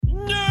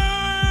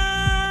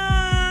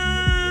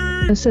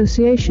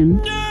Association.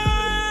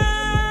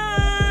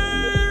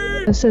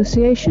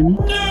 Association.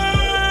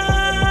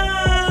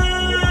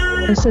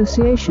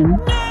 Association.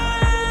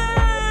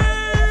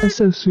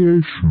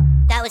 Association.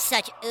 That was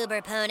such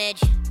uber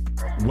ponage.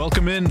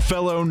 Welcome in,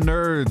 fellow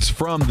nerds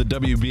from the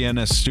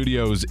WBNS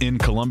studios in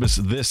Columbus.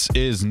 This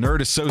is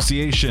Nerd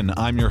Association.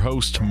 I'm your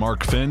host,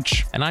 Mark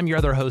Finch. And I'm your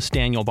other host,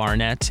 Daniel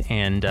Barnett.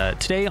 And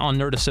today on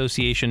Nerd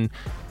Association,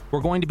 we're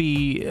going to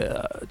be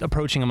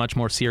approaching a much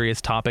more serious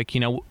topic.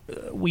 You know,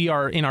 we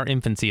are in our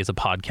infancy as a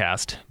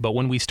podcast, but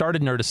when we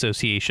started Nerd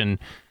Association,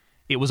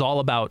 it was all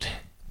about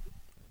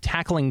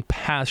tackling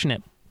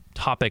passionate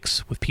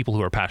topics with people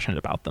who are passionate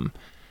about them.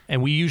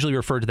 And we usually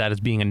refer to that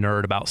as being a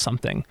nerd about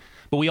something.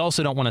 But we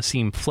also don't want to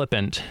seem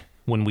flippant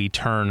when we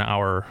turn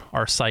our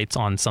sights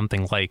on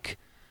something like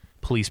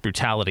police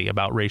brutality,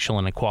 about racial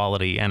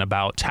inequality, and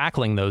about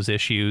tackling those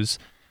issues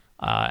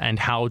and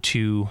how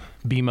to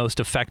be most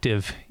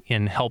effective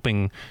in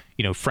helping,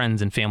 you know,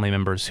 friends and family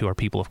members who are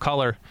people of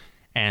color.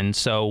 And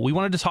so we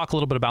wanted to talk a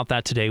little bit about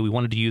that today. We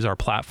wanted to use our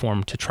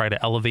platform to try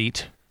to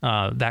elevate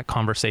that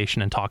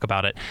conversation and talk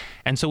about it.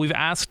 And so we've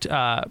asked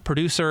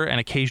producer and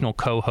occasional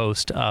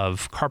co-host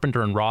of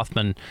Carpenter and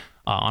Rothman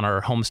on our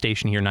home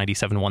station here,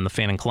 97.1 The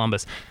Fan in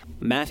Columbus,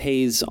 Matt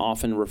Hayes,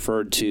 often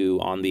referred to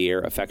on the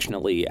air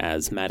affectionately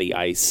as Matty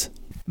Ice.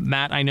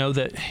 Matt, I know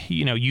that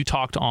you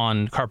talked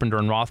on Carpenter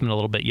and Rothman a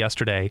little bit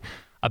yesterday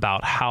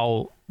about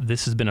how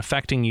this has been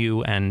affecting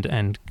you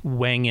and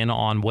weighing in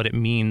on what it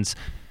means.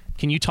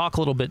 Can you talk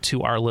a little bit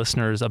to our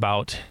listeners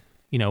about,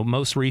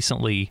 most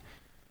recently,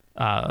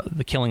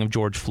 the killing of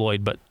George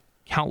Floyd, but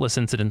countless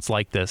incidents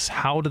like this?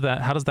 How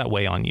does that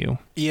weigh on you?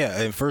 Yeah,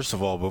 and first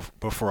of all,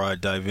 before I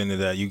dive into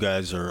that, you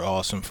guys are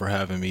awesome for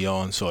having me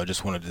on, so I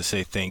just wanted to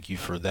say thank you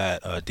for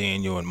that.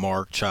 Daniel and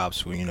Mark,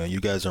 Chops, you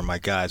guys are my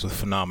guys with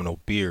phenomenal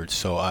beards,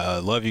 so I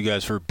love you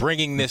guys for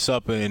bringing this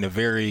up in a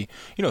very,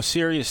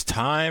 serious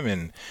time,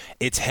 and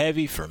it's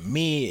heavy for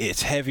me,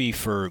 it's heavy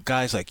for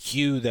guys like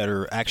you that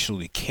are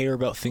actually care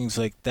about things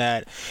like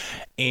that.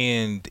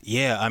 And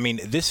yeah, I mean,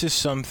 this is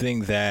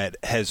something that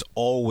has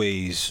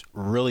always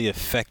really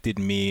affected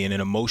me in an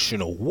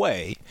emotional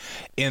way.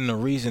 And the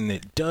reason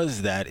it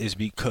does that is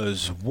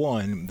because,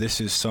 one,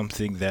 this is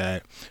something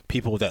that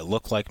people that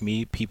look like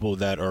me, people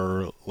that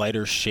are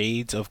lighter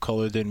shades of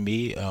color than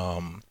me,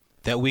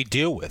 that we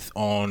deal with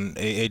on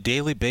a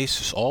daily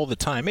basis all the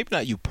time. Maybe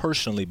not you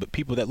personally, but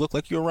people that look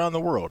like you around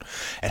the world.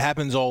 It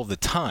happens all the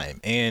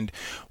time. And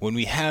when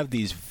we have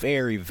these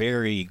very,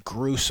 very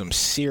gruesome,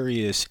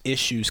 serious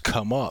issues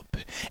come up,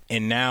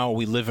 and now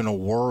we live in a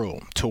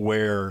world to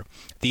where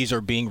these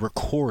are being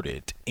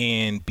recorded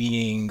and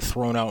being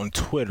thrown out on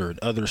Twitter and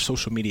other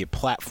social media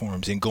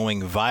platforms and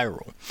going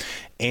viral.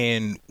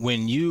 And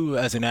when you,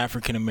 as an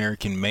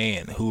African-American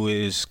man who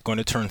is going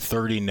to turn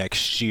 30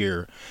 next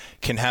year,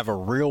 can have a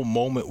real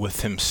moment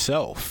with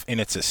himself, and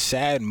it's a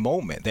sad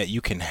moment that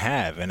you can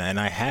have, and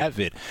I have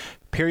it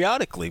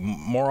periodically,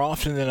 more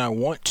often than I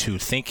want to,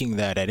 thinking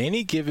that at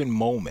any given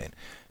moment,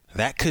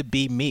 that could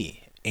be me.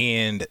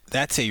 And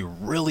that's a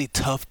really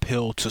tough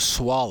pill to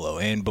swallow.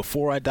 And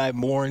before I dive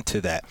more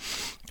into that,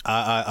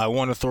 I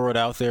want to throw it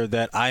out there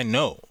that I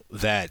know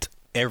that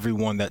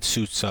everyone that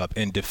suits up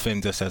and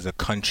defends us as a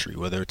country,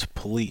 whether it's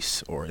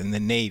police or in the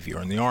Navy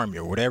or in the Army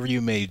or whatever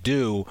you may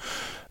do,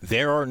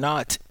 there are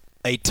not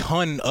a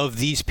ton of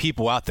these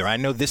people out there. I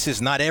know this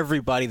is not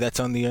everybody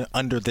that's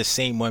under the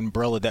same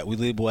umbrella that we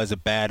label as a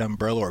bad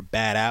umbrella or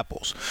bad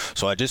apples.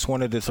 So I just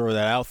wanted to throw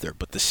that out there.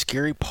 But the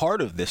scary part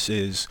of this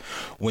is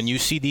when you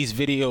see these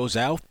videos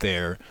out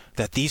there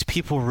that these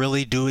people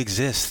really do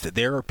exist. That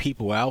there are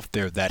people out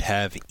there that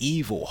have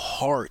evil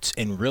hearts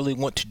and really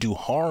want to do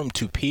harm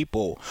to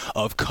people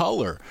of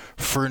color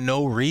for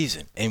no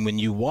reason. And when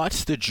you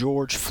watch the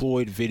George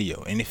Floyd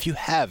video, and if you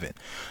haven't,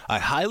 I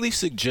highly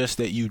suggest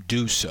that you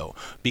do so,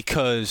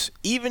 because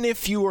even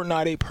if you are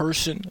not a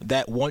person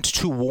that wants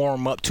to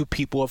warm up to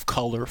people of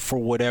color for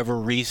whatever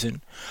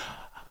reason,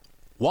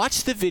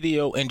 watch the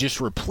video and just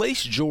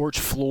replace George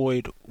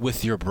Floyd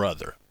with your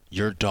brother,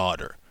 your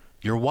daughter,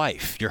 your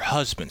wife, your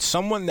husband,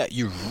 someone that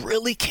you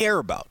really care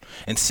about,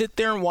 and sit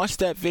there and watch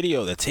that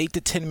video that's 8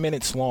 to 10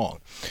 minutes long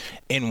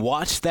and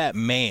watch that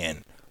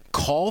man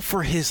call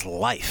for his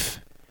life.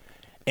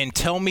 And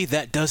tell me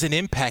that doesn't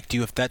impact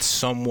you if that's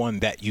someone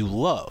that you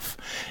love.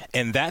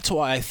 And that's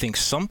why I think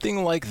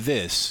something like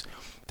this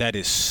that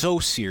is so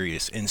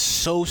serious and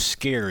so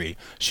scary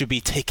should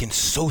be taken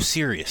so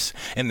serious.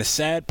 And the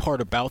sad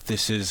part about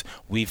this is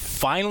we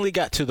finally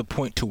got to the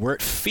point to where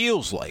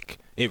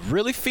it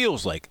really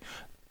feels like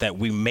that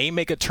we may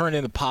make a turn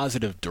in a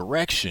positive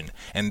direction,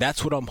 and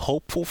that's what I'm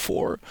hopeful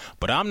for.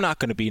 But I'm not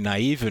going to be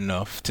naive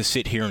enough to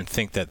sit here and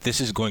think that this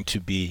is going to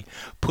be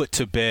put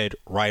to bed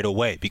right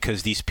away,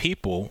 because these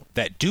people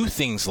that do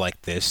things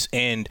like this,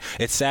 and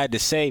it's sad to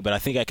say, but I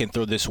think I can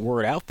throw this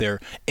word out there,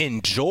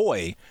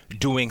 enjoy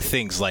doing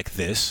things like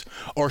this,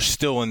 are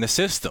still in the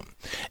system.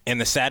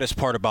 And the saddest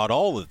part about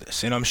all of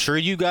this, and I'm sure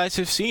you guys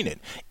have seen it,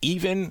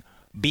 even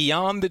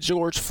beyond the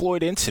George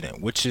Floyd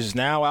incident, which is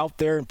now out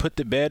there and put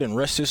to bed and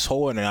rest his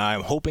soul. And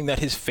I'm hoping that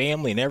his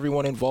family and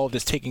everyone involved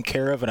is taken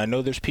care of. And I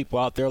know there's people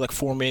out there like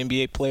former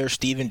NBA player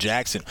Steven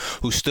Jackson,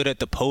 who stood at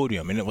the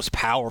podium and it was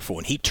powerful.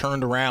 And he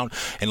turned around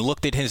and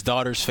looked at his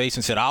daughter's face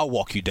and said, "I'll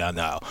walk you down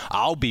the aisle.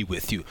 I'll be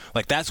with you."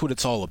 Like, that's what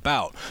it's all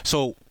about.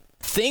 So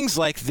things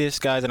like this,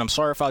 guys, and I'm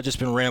sorry if I've just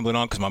been rambling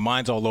on because my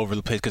mind's all over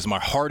the place because my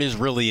heart is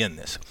really in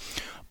this.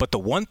 But the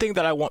one thing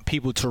that I want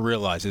people to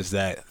realize is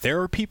that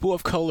there are people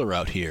of color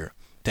out here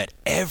that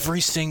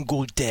every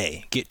single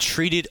day get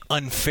treated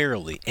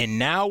unfairly. And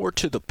now we're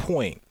to the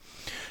point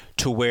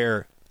to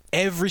where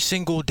every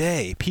single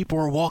day people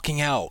are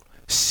walking out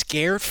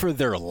scared for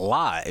their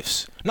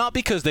lives, not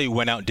because they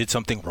went out and did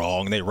something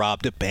wrong, they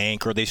robbed a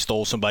bank or they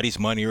stole somebody's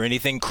money or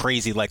anything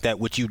crazy like that,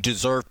 which you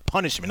deserve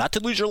punishment, not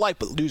to lose your life,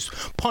 but lose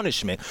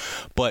punishment.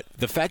 But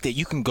the fact that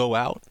you can go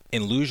out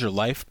and lose your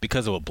life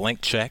because of a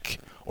blank check,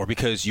 or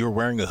because you're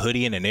wearing a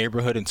hoodie in a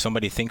neighborhood and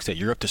somebody thinks that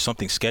you're up to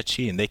something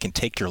sketchy and they can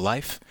take your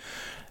life,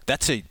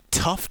 that's a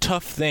tough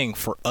thing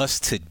for us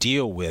to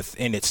deal with.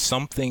 And it's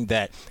something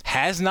that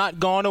has not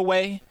gone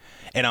away.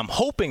 And I'm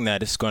hoping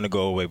that it's going to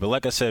go away. But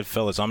like I said,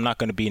 fellas, I'm not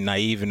going to be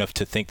naive enough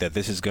to think that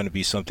this is going to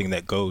be something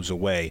that goes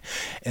away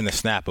in the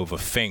snap of a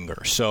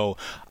finger. So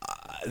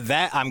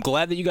that I'm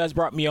glad that you guys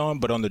brought me on.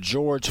 But on the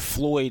George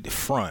Floyd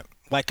front,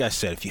 like I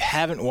said, if you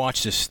haven't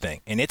watched this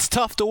thing, and it's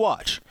tough to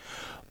watch,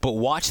 but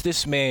watch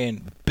this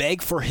man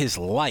beg for his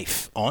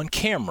life on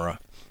camera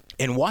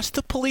and watch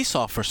the police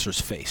officer's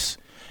face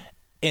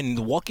and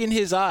look in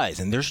his eyes.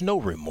 And there's no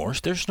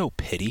remorse. There's no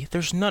pity.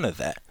 There's none of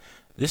that.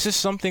 This is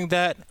something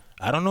that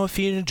I don't know if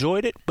he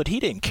enjoyed it, but he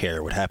didn't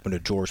care what happened to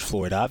George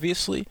Floyd,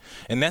 obviously.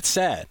 And that's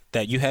sad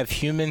that you have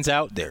humans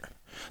out there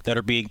that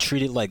are being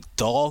treated like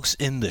dogs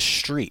in the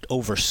street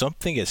over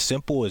something as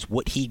simple as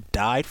what he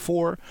died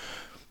for.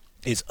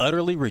 Is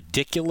utterly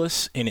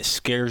ridiculous, and it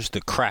scares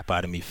the crap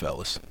out of me,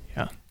 fellas.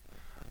 Yeah.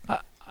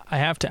 I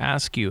have to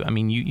ask you, I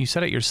mean, you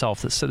said it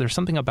yourself, so there's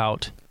something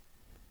about,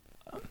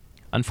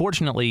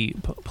 unfortunately,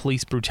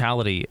 police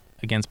brutality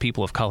against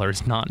people of color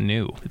is not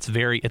new. It's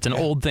an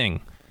old thing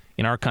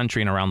in our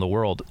country and around the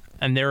world.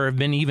 And there have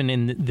been, even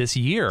in this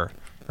year,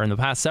 or in the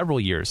past several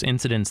years,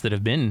 incidents that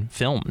have been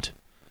filmed.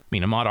 I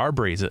mean, Ahmaud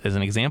Arbery is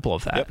an example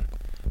of that.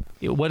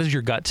 Yep. What does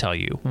your gut tell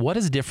you? What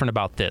is different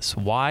about this?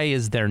 Why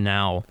is there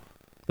now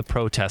the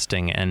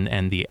protesting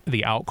and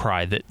the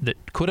outcry that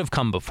could have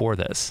come before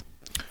this?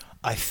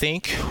 I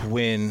think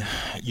when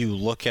you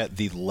look at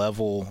the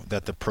level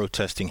that the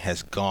protesting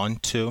has gone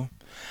to,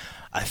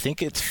 I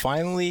think it's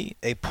finally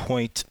a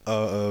point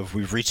of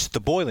we've reached the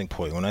boiling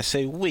point. When I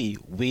say we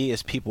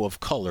as people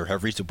of color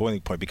have reached the boiling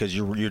point, because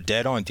you're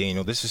dead on,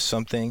 Daniel. This is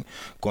something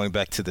going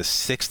back to the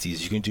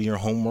 60s. You can do your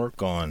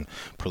homework on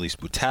police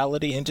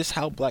brutality and just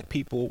how black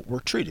people were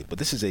treated. But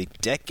this is a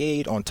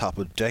decade on top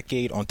of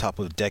decade on top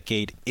of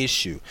decade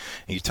issue.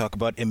 And you talk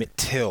about Emmett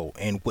Till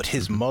and what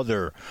his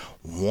mother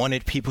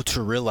wanted people to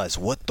realize,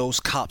 what those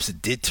cops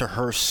did to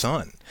her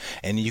son.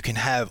 And you can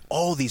have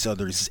all these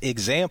other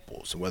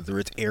examples, whether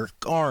it's Eric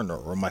Garner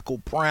or Michael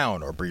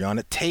Brown or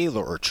Breonna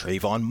Taylor or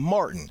Trayvon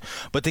Martin.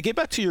 But to get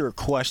back to your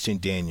question,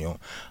 Daniel,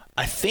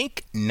 I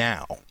think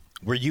now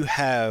where you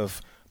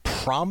have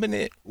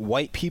prominent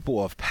white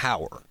people of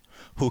power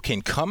who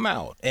can come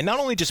out and not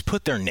only just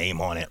put their name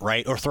on it,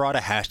 right, or throw out a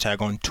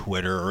hashtag on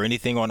Twitter or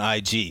anything on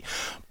IG,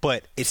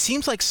 but it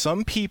seems like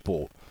some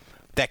people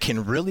that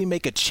can really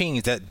make a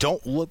change that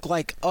don't look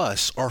like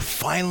us are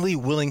finally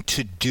willing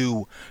to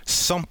do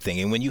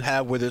something. And when you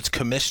have, whether it's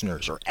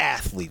commissioners or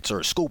athletes or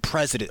a school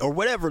president or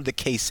whatever the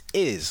case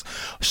is,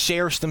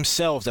 sheriffs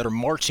themselves that are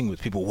marching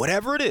with people,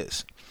 whatever it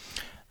is,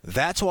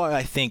 that's why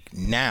I think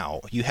now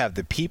you have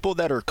the people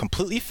that are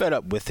completely fed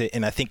up with it.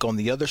 And I think on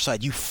the other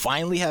side, you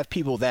finally have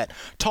people that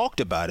talked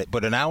about it,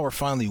 but now are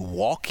finally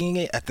walking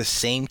it at the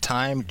same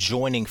time,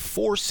 joining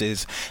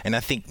forces. And I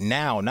think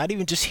now, not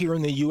even just here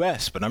in the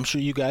U.S., but I'm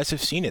sure you guys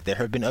have seen it. There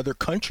have been other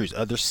countries,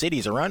 other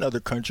cities around other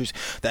countries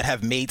that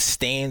have made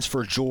stands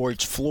for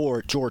George Floyd,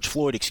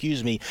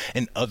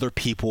 and other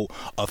people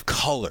of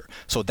color.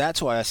 So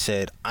that's why I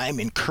said I'm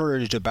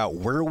encouraged about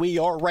where we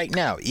are right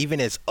now, even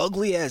as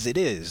ugly as it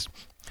is.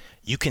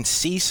 You can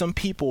see some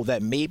people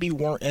that maybe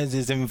weren't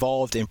as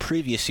involved in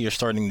previous years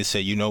starting to say,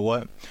 you know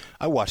what?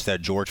 I watched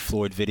that George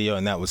Floyd video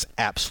and that was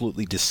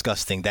absolutely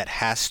disgusting. That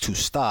has to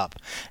stop.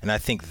 And I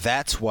think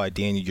that's why,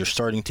 Daniel, you're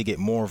starting to get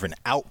more of an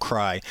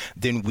outcry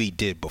than we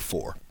did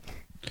before.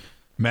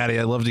 Maddie,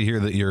 I love to hear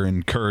that you're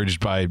encouraged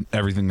by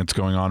everything that's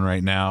going on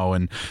right now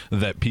and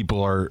that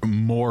people are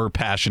more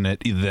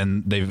passionate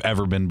than they've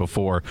ever been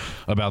before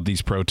about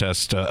these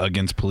protests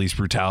against police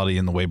brutality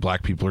and the way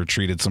black people are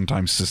treated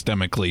sometimes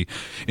systemically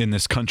in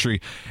this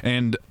country.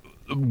 And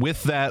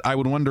with that, I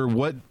would wonder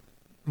what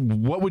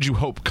would you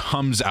hope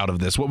comes out of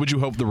this? What would you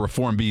hope the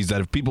reform be? Is that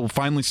if people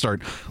finally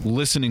start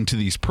listening to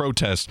these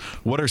protests,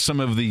 what are some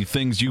of the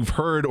things you've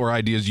heard or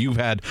ideas you've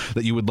had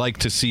that you would like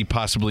to see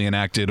possibly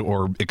enacted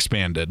or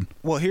expanded?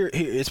 Well, here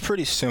it's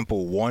pretty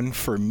simple. One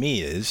for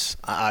me is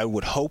I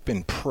would hope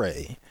and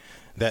pray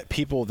that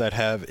people that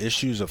have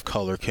issues of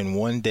color can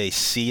one day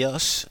see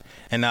us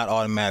and not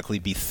automatically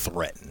be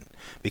threatened.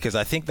 Because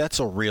I think that's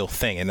a real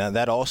thing. And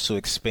that also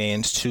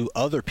expands to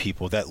other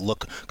people that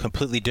look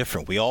completely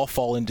different. We all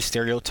fall into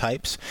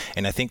stereotypes.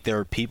 And I think there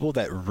are people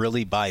that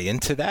really buy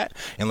into that.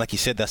 And like you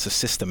said, that's a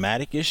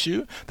systematic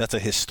issue. That's a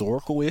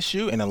historical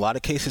issue. And in a lot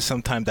of cases,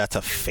 sometimes that's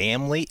a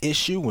family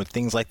issue when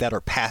things like that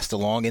are passed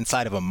along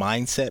inside of a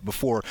mindset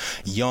before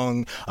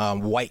young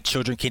white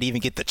children can even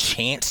get the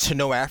chance to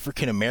know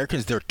African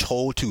Americans. They're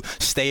told to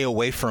stay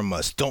away from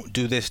us. Don't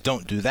do this,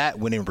 don't do that.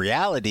 When in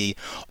reality,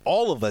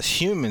 all of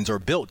us humans are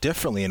built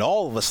differently, and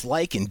all of us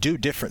like and do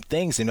different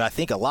things. And I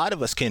think a lot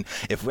of us can,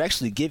 if we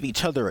actually give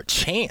each other a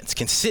chance,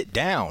 can sit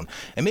down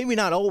and maybe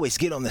not always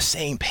get on the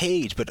same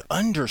page, but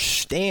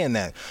understand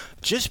that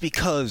just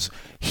because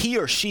he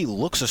or she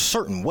looks a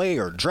certain way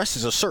or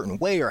dresses a certain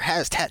way or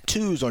has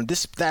tattoos on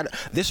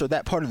this or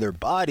that part of their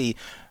body,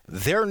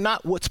 they're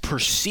not what's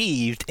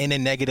perceived in a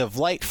negative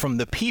light from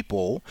the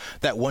people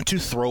that want to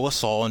throw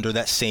us all under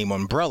that same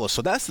umbrella.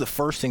 So that's the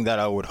first thing that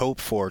I would hope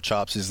for,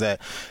 Chops, is that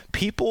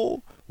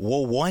people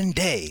will one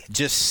day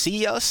just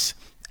see us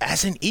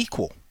as an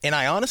equal. And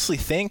I honestly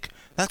think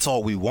that's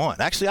all we want.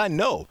 Actually, I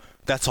know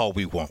that's all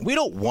we want. We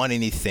don't want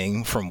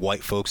anything from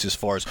white folks as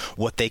far as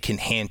what they can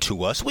hand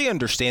to us. We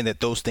understand that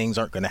those things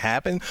aren't going to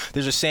happen.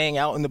 There's a saying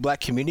out in the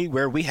black community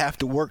where we have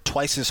to work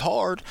twice as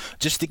hard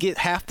just to get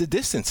half the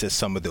distance as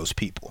some of those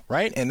people,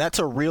 right? And that's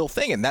a real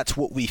thing, and that's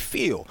what we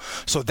feel.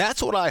 So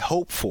that's what I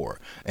hope for.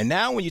 And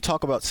now when you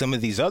talk about some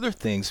of these other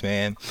things,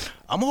 man,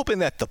 I'm hoping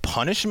that the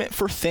punishment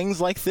for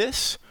things like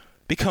this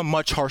become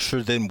much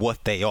harsher than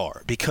what they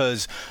are.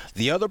 Because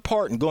the other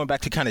part, and going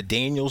back to kind of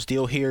Daniel's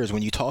deal here, is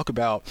when you talk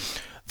about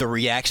the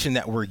reaction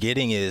that we're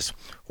getting is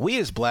we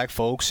as black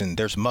folks, and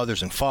there's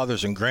mothers and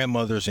fathers and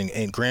grandmothers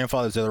and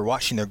grandfathers that are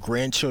watching their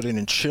grandchildren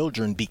and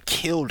children be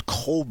killed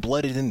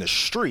cold-blooded in the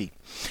street.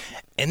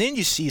 And then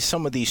you see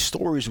some of these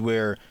stories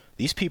where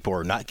these people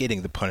are not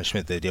getting the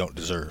punishment they don't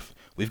deserve.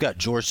 We've got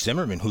George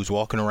Zimmerman, who's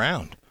walking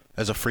around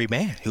as a free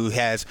man, who's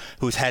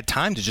had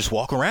time to just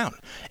walk around.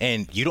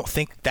 And you don't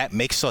think that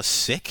makes us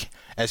sick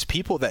as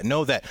people that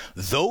know that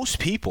those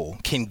people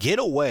can get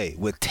away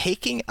with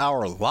taking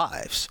our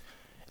lives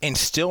and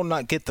still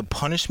not get the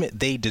punishment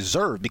they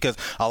deserve? Because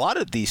a lot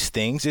of these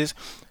things is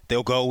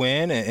they'll go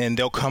in and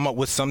they'll come up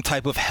with some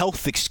type of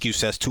health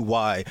excuse as to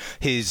why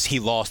he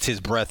lost his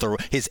breath or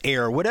his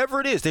air, or whatever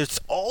it is. There's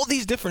all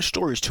these different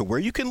stories to where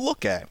you can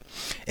look at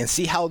and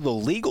see how the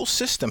legal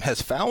system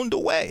has found a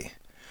way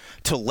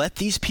to let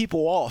these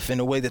people off in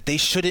a way that they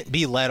shouldn't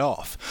be let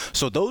off.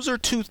 So those are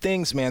two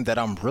things, man, that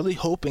I'm really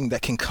hoping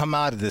that can come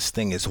out of this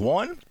thing. Is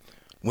one,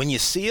 when you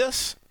see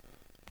us,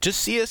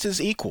 just see us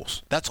as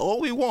equals. That's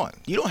all we want.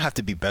 You don't have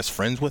to be best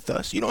friends with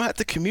us. You don't have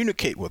to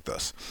communicate with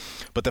us.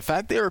 But the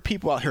fact there are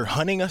people out here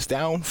hunting us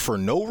down for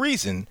no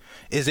reason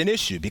is an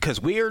issue,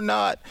 because we are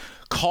not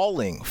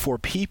calling for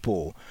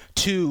people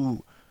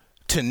to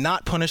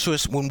not punish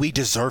us when we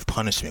deserve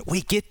punishment.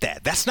 We get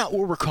that. That's not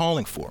what we're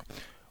calling for.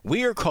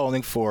 We are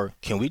calling for,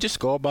 can we just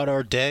go about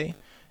our day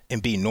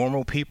and be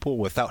normal people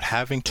without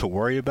having to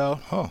worry about,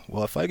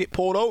 well, if I get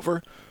pulled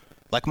over,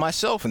 like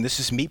myself, and this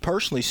is me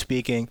personally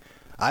speaking,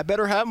 I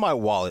better have my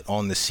wallet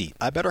on the seat.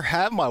 I better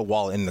have my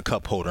wallet in the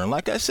cup holder. And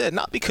like I said,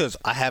 not because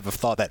I have a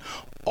thought that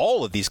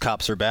all of these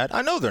cops are bad.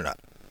 I know they're not.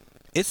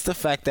 It's the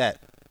fact that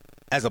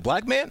as a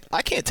black man,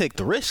 I can't take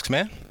the risks,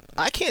 man.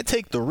 I can't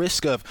take the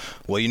risk of,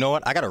 well, you know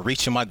what? I got to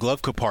reach in my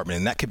glove compartment,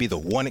 and that could be the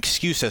one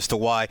excuse as to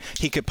why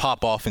he could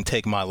pop off and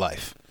take my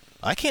life.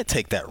 I can't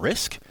take that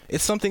risk.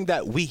 It's something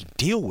that we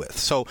deal with.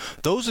 So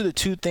those are the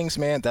two things,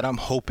 man, that I'm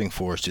hoping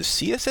for, is just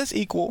see us as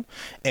equal.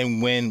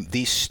 And when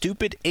these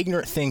stupid,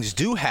 ignorant things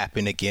do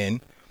happen again,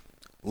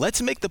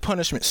 let's make the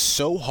punishment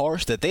so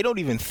harsh that they don't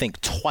even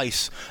think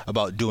twice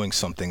about doing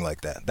something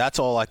like that. That's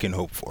all I can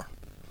hope for.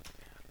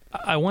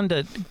 I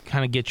wanted to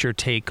kind of get your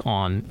take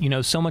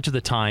on, so much of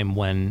the time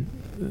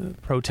when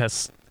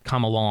protests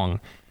come along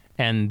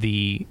and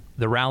the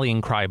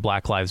rallying cry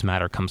Black Lives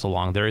Matter comes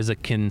along, there is a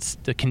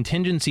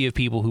contingency of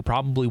people who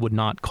probably would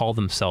not call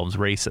themselves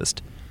racist,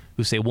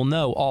 who say, well,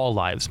 no, all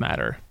lives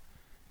matter.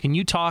 Can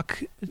you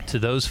talk to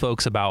those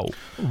folks about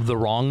the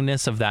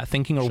wrongness of that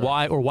thinking, or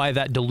why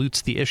that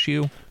dilutes the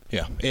issue?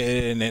 Yeah,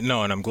 and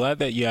I'm glad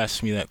that you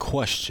asked me that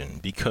question,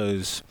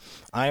 because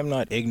I am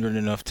not ignorant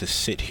enough to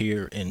sit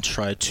here and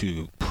try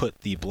to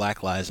put the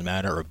Black Lives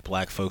Matter or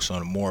black folks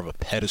on more of a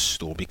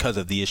pedestal because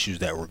of the issues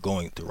that we're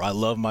going through. I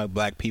love my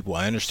black people.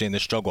 I understand the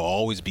struggle. I'll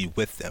always be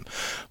with them.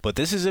 But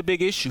this is a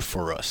big issue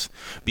for us,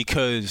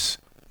 because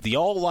the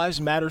all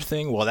lives matter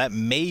thing, while that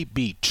may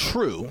be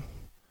true,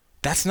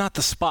 that's not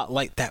the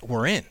spotlight that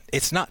we're in.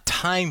 It's not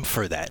time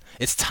for that.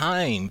 It's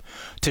time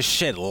to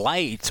shed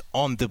light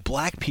on the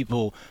black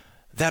people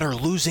that are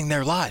losing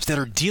their lives, that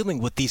are dealing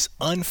with these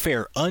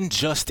unfair,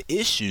 unjust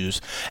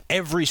issues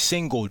every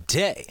single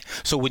day.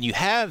 So when you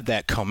have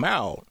that come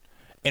out,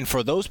 and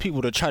for those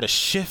people to try to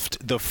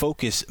shift the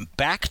focus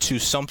back to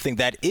something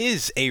that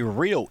is a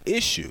real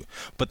issue,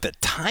 but the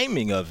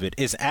timing of it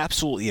is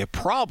absolutely a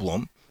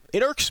problem,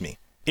 it irks me.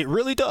 It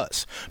really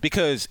does.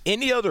 Because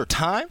any other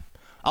time,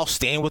 I'll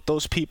stand with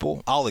those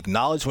people. I'll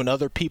acknowledge when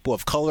other people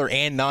of color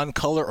and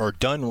non-color are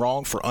done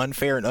wrong for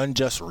unfair and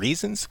unjust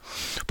reasons.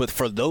 But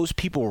for those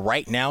people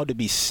right now to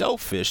be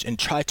selfish and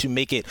try to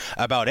make it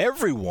about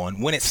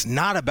everyone when it's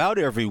not about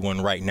everyone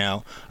right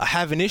now, I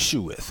have an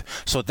issue with.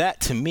 So that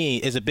to me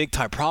is a big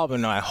time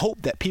problem. And I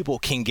hope that people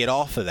can get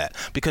off of that,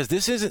 because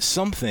this isn't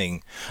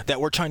something that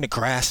we're trying to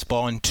grasp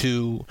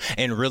onto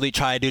and really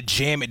try to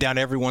jam it down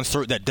everyone's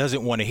throat that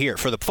doesn't want to hear it.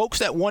 For the folks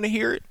that want to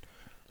hear it,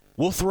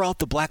 we'll throw out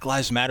the Black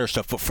Lives Matter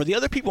stuff. But for the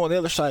other people on the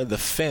other side of the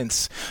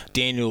fence,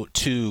 Daniel,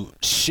 to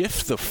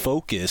shift the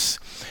focus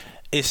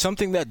is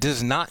something that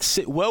does not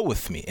sit well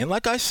with me. And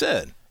like I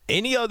said,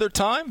 any other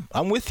time,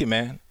 I'm with you,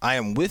 man. I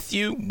am with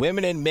you,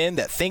 women and men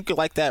that think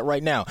like that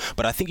right now.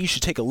 But I think you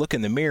should take a look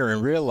in the mirror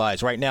and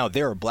realize right now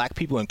there are black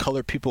people and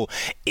colored people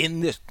in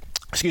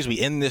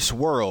this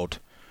world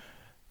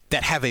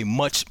that have a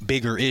much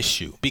bigger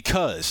issue.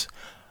 Because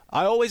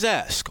I always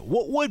ask,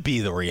 what would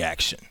be the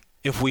reaction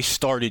if we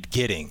started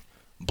getting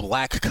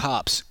black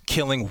cops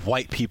killing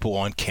white people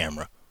on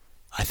camera?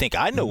 I think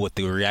I know what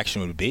the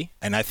reaction would be,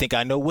 and I think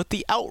I know what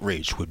the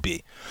outrage would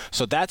be.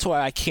 So that's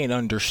why I can't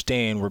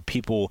understand where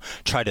people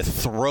try to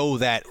throw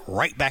that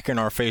right back in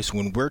our face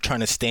when we're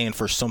trying to stand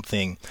for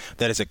something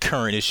that is a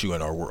current issue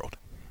in our world.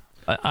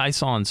 I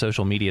saw on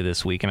social media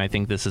this week, and I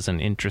think this is an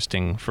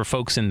interesting, for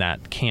folks in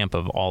that camp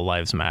of all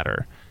lives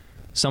matter,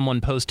 someone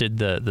posted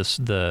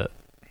the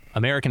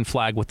American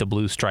flag with the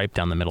blue stripe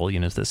down the middle,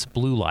 this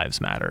blue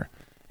lives matter.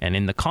 And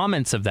in the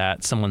comments of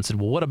that, someone said,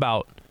 well, what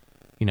about,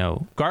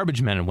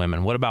 garbage men and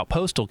women? What about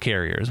postal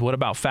carriers? What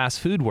about fast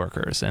food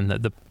workers? And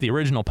the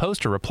original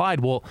poster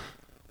replied, well,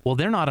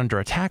 they're not under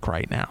attack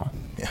right now.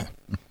 Yeah.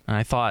 And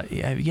I thought,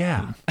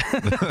 yeah.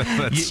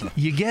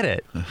 you get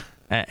it.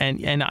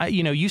 And I,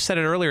 you said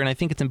it earlier, and I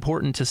think it's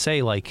important to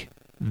say, like,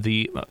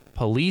 the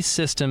police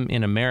system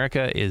in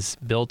America is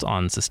built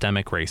on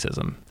systemic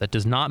racism. That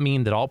does not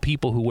mean that all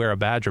people who wear a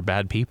badge are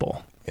bad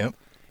people. Yep.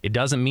 It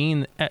doesn't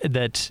mean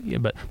that,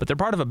 but they're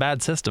part of a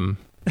bad system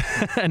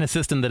and a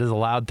system that has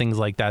allowed things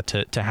like that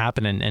to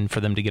happen and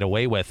for them to get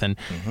away with. And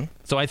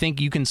so I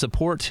think you can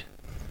support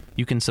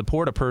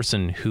a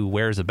person who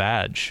wears a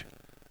badge,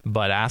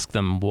 but ask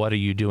them, what are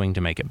you doing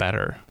to make it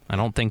better? I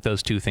don't think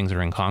those two things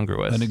are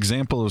incongruous. An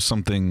example of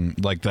something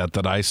like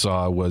that I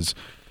saw was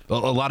a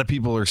lot of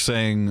people are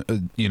saying,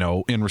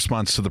 in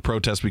response to the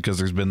protest, because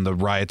there's been the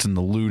riots and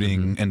the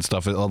looting and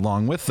stuff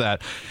along with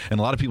that. And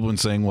a lot of people have been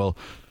saying, well,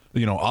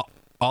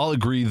 I'll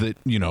agree that,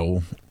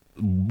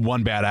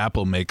 one bad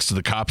apple makes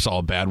the cops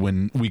all bad,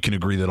 when we can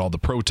agree that all the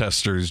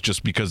protesters,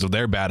 just because of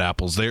their bad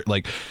apples, they're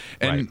like,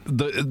 and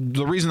right.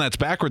 the reason that's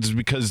backwards is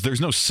because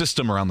there's no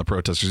system around the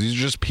protesters. These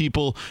are just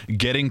people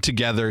getting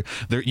together.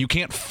 You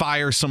can't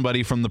fire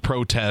somebody from the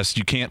protest.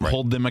 You can't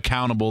hold them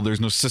accountable. There's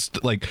no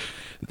system,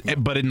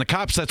 but in the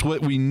cops, that's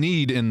what we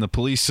need in the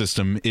police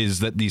system,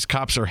 is that these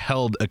cops are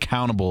held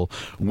accountable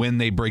when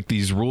they break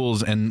these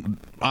rules. And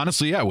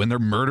honestly, when they're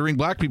murdering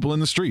black people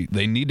in the street,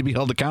 they need to be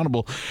held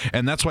accountable.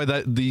 And that's why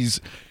these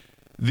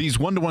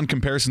one-to-one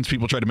comparisons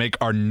people try to make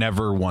are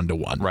never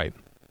one-to-one. Right.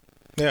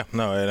 Yeah,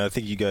 no, and I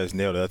think you guys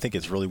nailed it. I think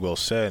it's really well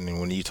said. And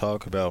when you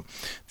talk about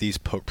these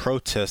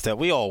protests that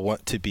we all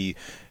want to be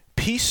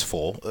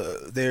peaceful,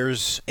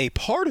 there's a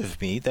part of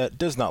me that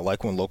does not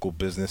like when local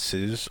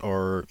businesses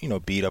are,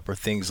 beat up or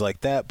things like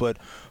that. But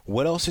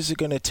what else is it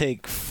going to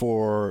take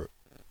for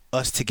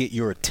us to get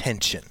your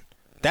attention?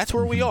 That's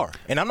where we are.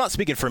 And I'm not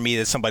speaking for me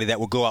as somebody that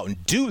will go out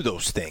and do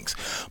those things,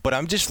 but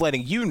I'm just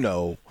letting you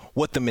know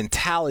what the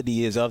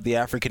mentality is of the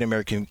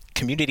African-American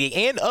community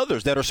and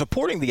others that are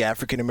supporting the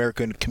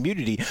African-American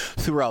community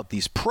throughout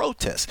these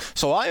protests.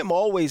 So I am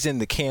always in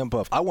the camp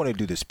of, I want to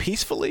do this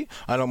peacefully.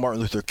 I know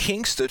Martin Luther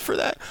King stood for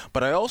that,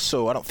 but I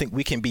don't think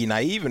we can be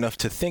naive enough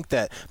to think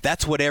that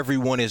that's what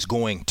everyone is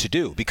going to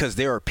do, because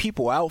there are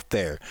people out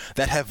there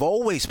that have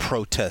always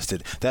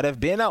protested, that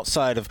have been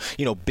outside of,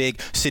 big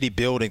city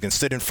buildings and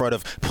stood in front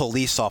of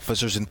police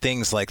officers and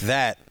things like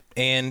that.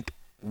 And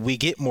we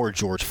get more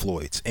George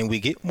Floyds and we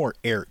get more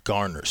Eric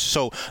Garners.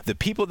 So the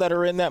people that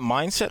are in that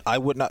mindset, I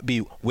would not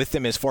be with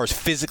them as far as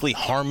physically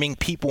harming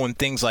people and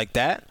things like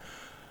that.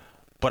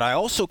 But I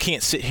also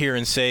can't sit here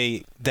and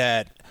say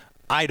that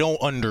I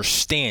don't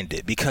understand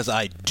it, because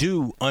I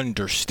do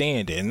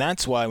understand it. And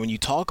that's why when you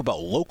talk about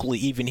locally,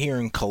 even here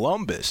in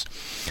Columbus,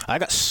 I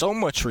got so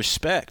much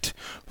respect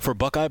for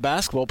Buckeye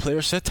basketball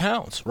player Seth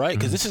Towns, right?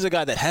 Because this is a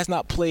guy that has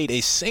not played a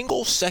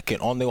single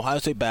second on the Ohio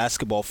State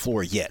basketball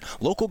floor yet.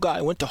 Local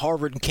guy, went to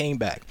Harvard and came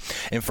back.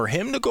 And for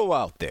him to go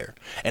out there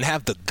and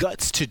have the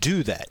guts to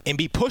do that and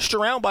be pushed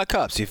around by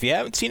cops. If you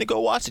haven't seen it, go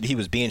watch it. He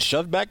was being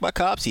shoved back by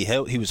cops.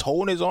 He was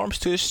holding his arms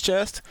to his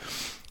chest.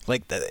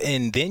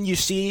 And then you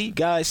see,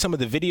 guys, some of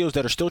the videos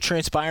that are still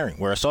transpiring,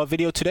 where I saw a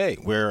video today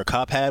where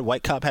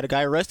white cop had a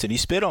guy arrested. He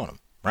spit on him.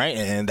 right?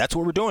 And that's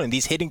what we're doing. And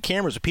these hidden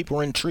cameras of people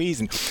are in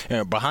trees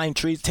and behind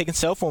trees taking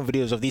cell phone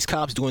videos of these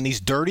cops doing these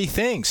dirty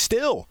things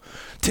still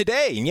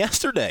today and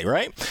yesterday,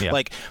 right? Yeah.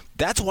 Like,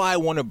 that's why I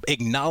want to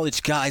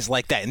acknowledge guys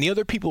like that and the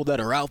other people that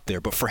are out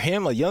there. But for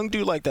him, a young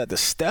dude like that, to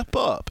step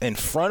up in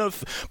front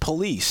of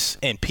police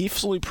and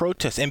peacefully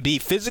protest and be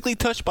physically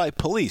touched by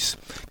police,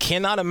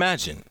 cannot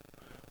imagine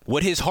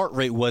what his heart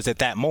rate was at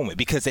that moment,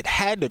 because it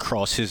had to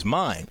cross his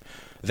mind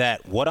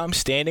that what I'm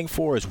standing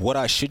for is what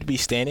I should be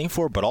standing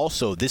for, but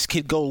also this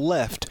could go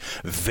left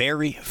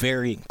very,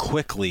 very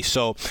quickly.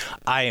 So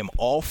I am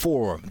all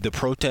for the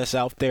protests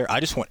out there. I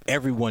just want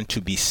everyone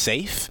to be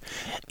safe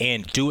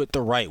and do it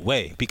the right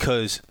way,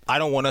 because I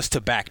don't want us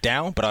to back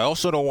down, but I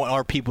also don't want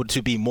our people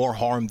to be more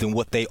harmed than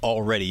what they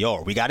already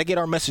are. We got to get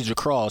our message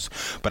across,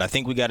 but I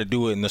think we got to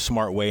do it in the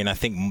smart way, and I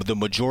think the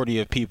majority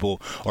of people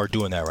are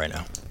doing that right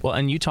now. Well,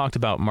 and you talked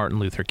about Martin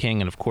Luther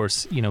King, and of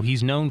course,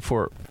 he's known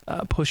for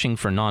pushing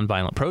for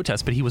nonviolent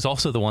protests, but he was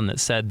also the one that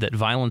said that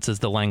violence is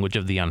the language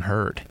of the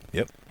unheard.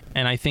 Yep.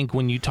 And I think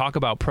when you talk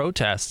about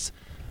protests,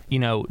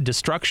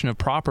 destruction of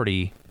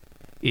property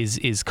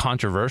is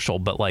controversial,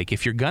 but like,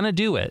 if you're going to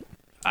do it,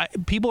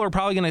 people are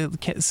probably going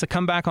to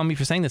come back on me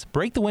for saying this.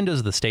 Break the windows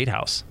of the State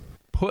House.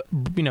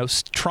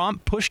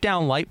 Push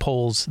down light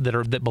poles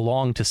that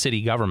belong to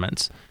city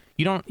governments.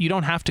 You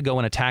don't have to go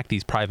and attack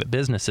these private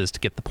businesses to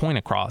get the point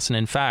across. And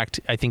in fact,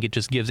 I think it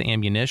just gives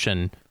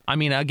ammunition. I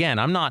mean, again,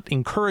 I'm not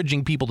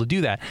encouraging people to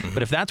do that,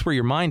 but if that's where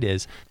your mind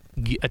is,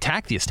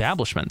 attack the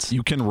establishments.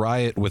 You can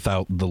riot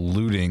without the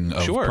looting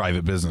of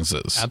private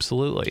businesses.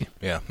 Absolutely.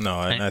 Yeah, no,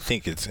 I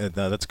think that's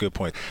a good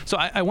point. So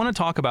I want to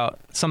talk about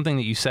something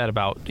that you said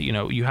about,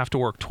 you have to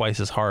work twice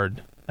as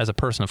hard as a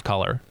person of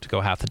color to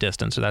go half the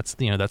distance. So that's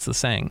the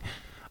saying.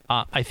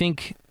 I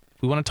think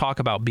we want to talk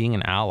about being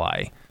an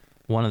ally.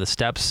 One of the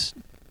steps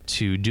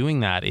to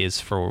doing that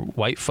is for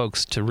white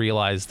folks to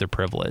realize their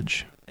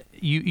privilege.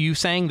 You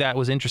saying that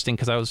was interesting,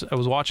 because I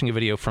was watching a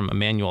video from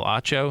Emmanuel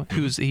Acho,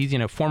 he's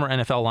former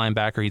NFL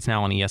linebacker. He's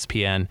now on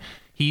ESPN.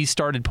 He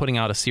started putting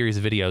out a series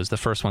of videos. The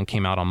first one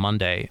came out on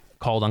Monday,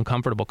 called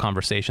Uncomfortable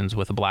Conversations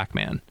with a Black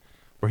Man,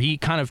 where he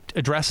kind of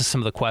addresses some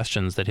of the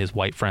questions that his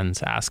white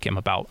friends ask him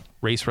about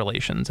race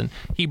relations. And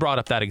he brought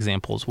up that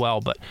example as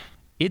well. But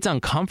it's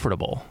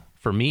uncomfortable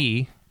for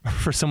me,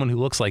 for someone who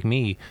looks like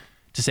me,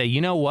 to say, you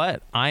know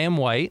what, I am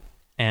white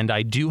and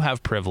I do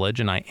have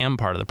privilege and I am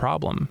part of the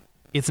problem.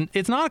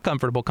 It's not a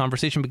comfortable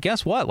conversation, but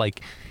guess what?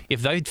 Like,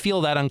 if I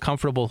feel that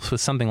uncomfortable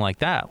with something like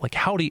that, like,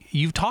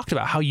 you've talked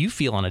about how you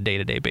feel on a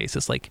day-to-day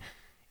basis. Like,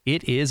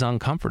 it is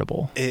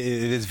uncomfortable. It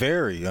is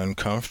very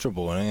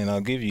uncomfortable, and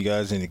I'll give you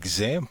guys an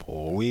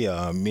example. We,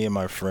 me and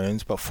my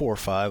friends, about 4 or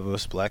 5 of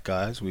us black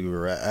guys, we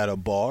were at a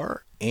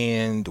bar,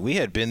 and we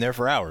had been there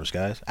for hours,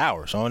 guys.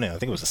 Hours on end. I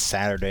think it was a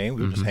Saturday.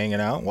 We were just hanging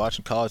out,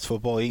 watching college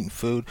football, eating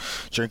food,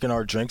 drinking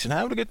our drinks, and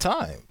having a good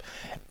time.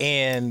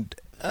 And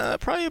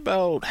probably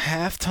about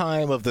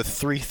halftime of the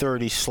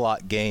 3:30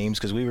 slot games,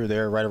 because we were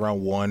there right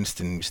around 1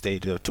 and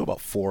stayed till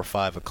about 4 or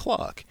 5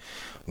 o'clock.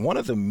 One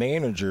of the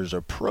managers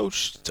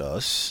approached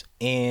us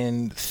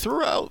and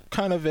threw out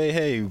kind of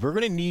hey, we're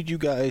going to need you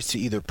guys to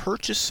either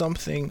purchase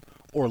something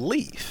or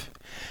leave.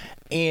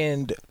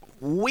 And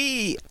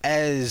we,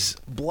 as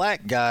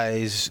black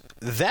guys,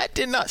 that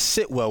did not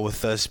sit well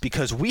with us,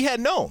 because we had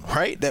known,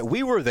 right, that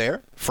we were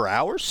there for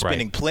hours,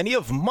 spending plenty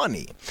of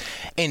money.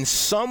 And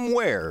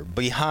somewhere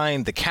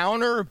behind the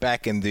counter,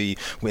 back in the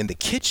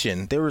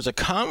kitchen, there was a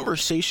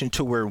conversation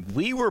to where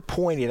we were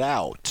pointed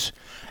out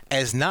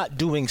as not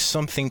doing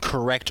something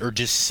correct, or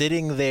just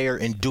sitting there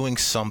and doing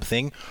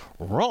something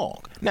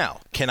wrong.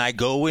 Now, can I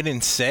go in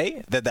and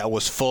say that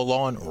was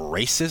full-on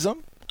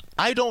racism?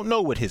 I don't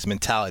know what his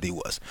mentality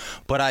was,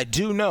 but I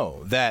do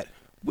know that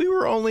we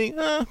were only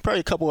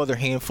probably a couple other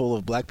handful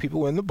of black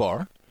people in the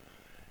bar,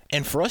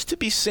 and for us to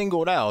be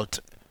singled out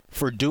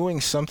for doing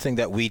something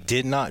that we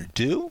did not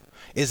do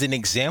is an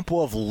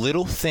example of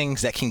little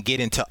things that can get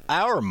into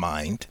our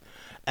mind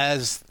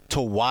as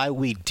to why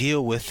we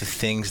deal with the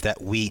things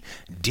that we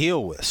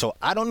deal with. So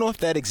I don't know if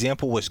that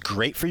example was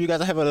great for you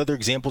guys. I have other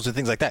examples and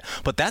things like that.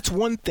 But that's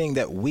one thing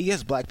that we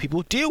as black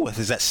people deal with,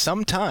 is that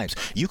sometimes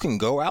you can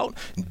go out,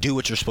 do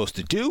what you're supposed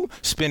to do,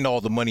 spend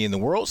all the money in the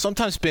world,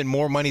 sometimes spend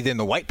more money than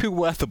the white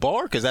people at the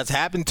bar, because that's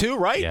happened too,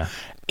 right? Yeah.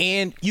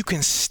 And you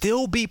can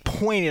still be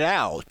pointed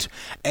out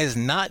as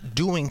not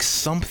doing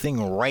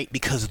something right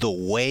because of the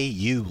way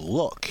you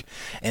look.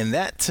 And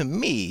that, to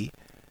me,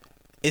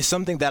 is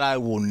something that I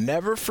will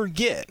never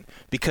forget,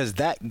 because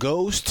that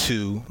goes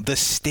to the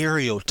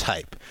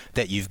stereotype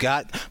that you've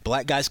got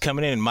black guys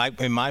coming in.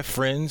 And my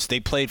friends, they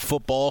played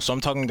football, so I'm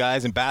talking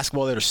guys in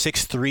basketball that are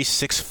 6'3",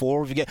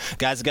 6'4", if you get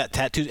guys that got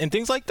tattoos and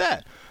things like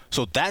that.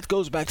 So that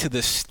goes back to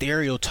the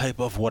stereotype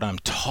of what I'm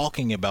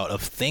talking about,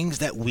 of things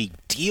that we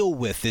deal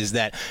with, is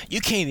that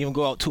you can't even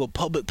go out to a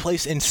public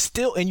place and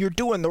you're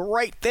doing the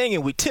right thing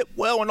and we tip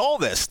well and all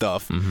that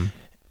stuff,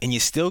 and you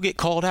still get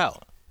called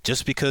out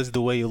just because of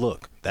the way you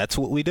look. That's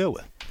what we deal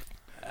with.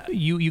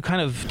 You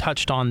kind of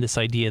touched on this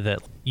idea that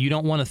you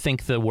don't want to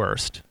think the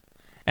worst.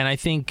 And I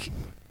think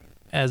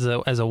as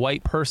a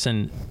white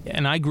person,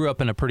 and I grew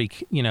up in a pretty,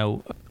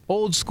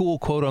 old school,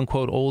 quote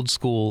unquote, old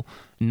school,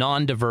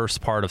 non-diverse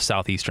part of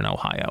southeastern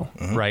Ohio,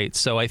 right?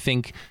 So I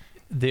think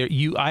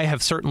I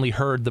have certainly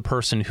heard the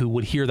person who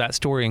would hear that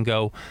story and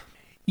go,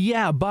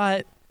 yeah,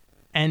 but,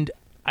 and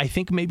I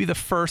think maybe the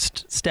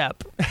first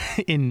step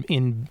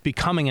in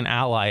becoming an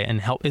ally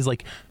and help is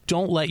like,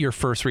 don't let your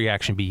first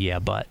reaction be, yeah,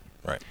 but.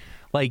 Right.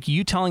 Like,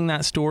 you telling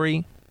that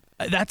story,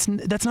 that's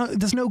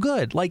no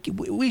good. Like,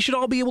 we should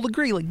all be able to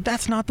agree, like,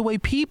 that's not the way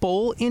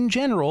people in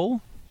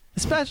general,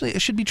 especially,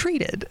 should be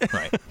treated.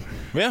 Right.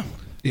 Yeah.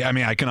 Yeah, I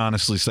mean, I can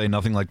honestly say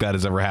nothing like that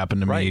has ever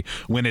happened to me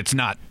when it's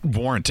not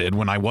warranted,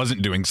 when I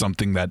wasn't doing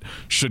something that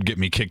should get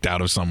me kicked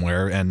out of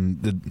somewhere.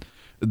 And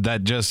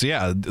that just,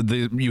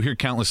 you hear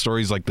countless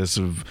stories like this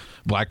of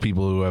black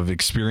people who have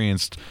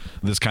experienced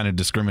this kind of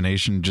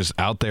discrimination just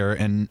out there.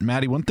 And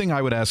Maddie, one thing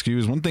I would ask you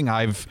is, one thing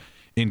I've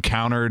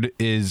encountered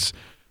is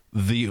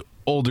the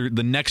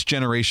next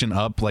generation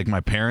up, like my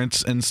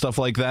parents and stuff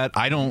like that.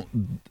 I don't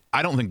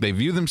think they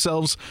view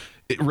themselves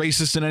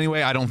racist in any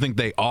way. I don't think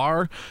they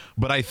are,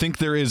 but I think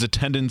there is a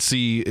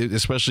tendency,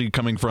 especially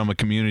coming from a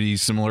community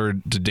similar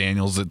to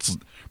Daniel's, it's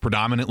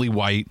predominantly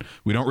white.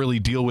 We don't really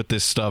deal with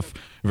this stuff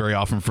very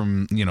often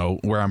from,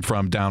 where I'm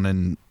from down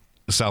in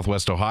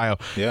Southwest Ohio.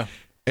 Yeah.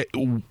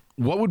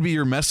 What would be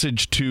your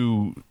message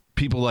to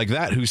people like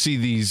that who see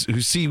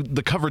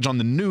the coverage on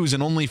the news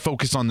and only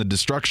focus on the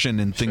destruction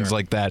and things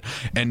like that,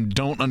 and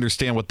don't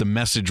understand what the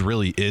message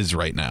really is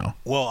right now?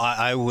 Well,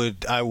 I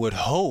would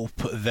hope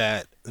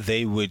that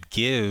they would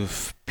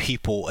give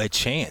people a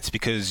chance,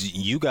 because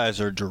you guys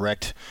are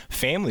direct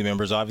family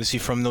members, obviously,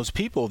 from those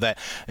people that,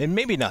 and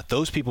maybe not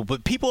those people,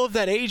 but people of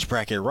that age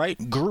bracket,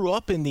 right, grew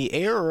up in the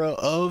era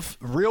of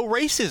real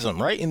racism,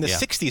 right, in the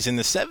 60s and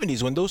the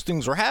 70s when those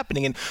things were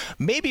happening. And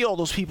maybe all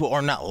those people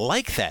are not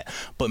like that,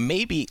 but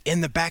maybe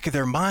in the back of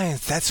their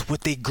minds, that's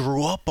what they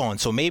grew up on.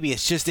 So maybe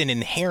it's just an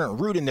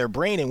inherent root in their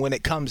brain, and when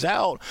it comes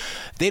out,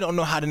 they don't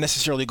know how to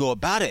necessarily go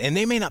about it. And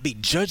they may not be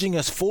judging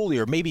us fully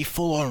or maybe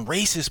full on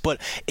racist, but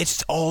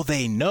it's all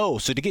they know.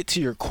 So to get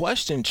to your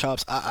question,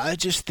 Chops, I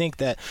just think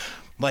that,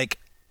 like,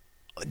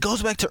 it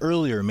goes back to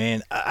earlier,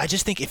 man. I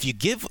just think if you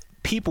give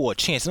people a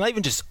chance, not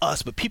even just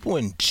us, but people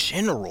in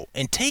general,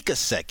 and take a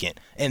second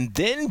and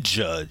then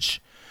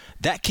judge,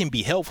 that can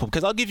be helpful.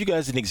 Because I'll give you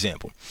guys an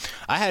example.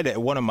 I had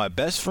one of my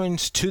best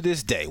friends to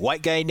this day,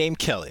 white guy named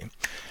Kelly,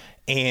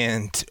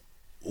 and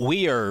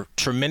we are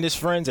tremendous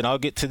friends, and I'll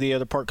get to the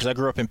other part because I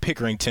grew up in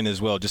Pickerington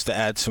as well, just to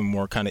add some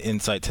more kind of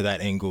insight to that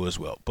angle as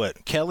well.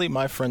 But Kelly,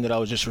 my friend that I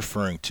was just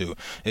referring to,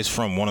 is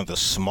from one of the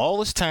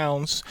smallest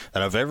towns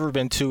that I've ever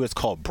been to. It's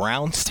called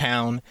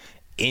Brownstown,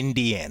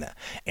 Indiana.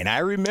 And I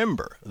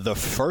remember the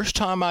first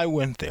time I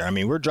went there, I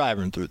mean, we're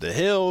driving through the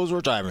hills, we're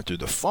driving through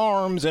the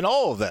farms and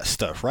all of that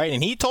stuff, right?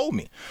 And he told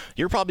me,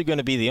 you're probably going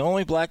to be the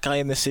only black guy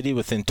in the city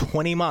within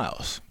 20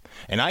 miles.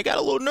 And I got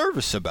a little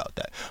nervous about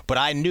that. But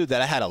I knew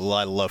that I had a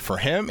lot of love for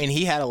him, and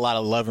he had a lot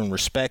of love and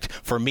respect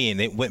for me,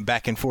 and it went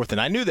back and forth. And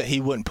I knew that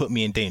he wouldn't put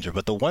me in danger.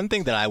 But the one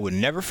thing that I would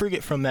never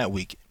forget from that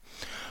week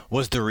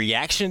was the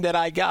reaction that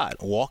I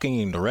got walking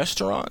into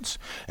restaurants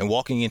and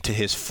walking into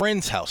his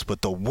friend's house.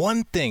 But the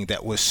one thing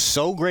that was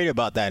so great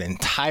about that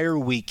entire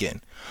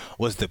weekend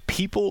was the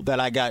people that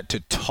I got to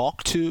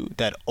talk to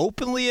that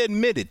openly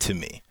admitted to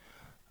me,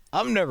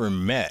 I've never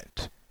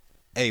met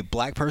a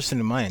black person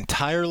in my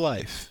entire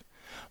life,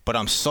 but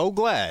I'm so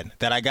glad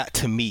that I got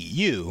to meet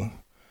you,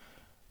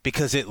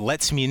 because it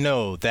lets me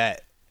know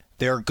that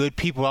there are good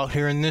people out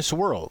here in this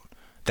world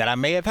that I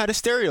may have had a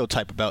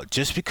stereotype about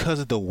just because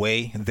of the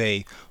way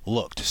they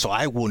looked. So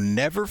I will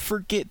never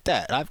forget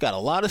that. I've got a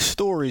lot of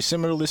stories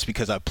similar to this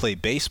because I play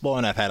baseball,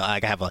 and I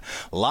have a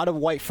lot of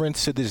white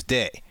friends to this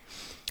day.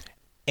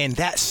 And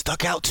that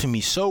stuck out to me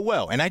so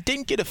well. And I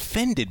didn't get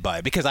offended by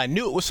it because I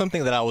knew it was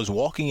something that I was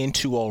walking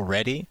into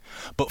already.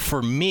 But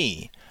for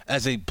me,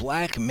 as a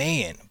black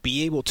man,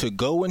 be able to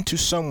go into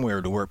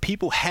somewhere to where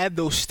people had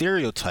those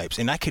stereotypes,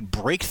 and I could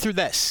break through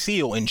that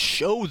seal and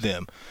show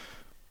them,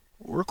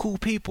 we're cool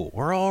people,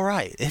 we're all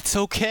right, it's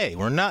okay,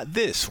 we're not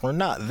this, we're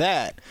not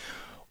that,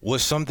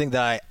 was something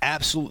that I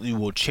absolutely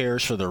will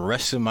cherish for the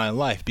rest of my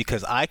life,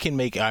 because I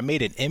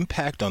made an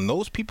impact on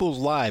those people's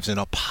lives in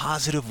a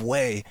positive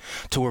way,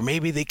 to where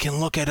maybe they can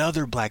look at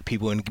other black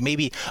people and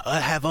maybe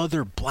have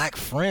other black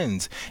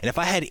friends. And if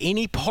I had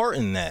any part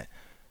in that,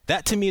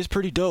 that to me is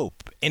pretty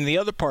dope. And the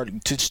other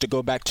part, just to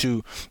go back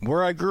to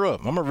where I grew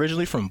up, I'm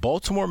originally from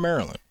Baltimore,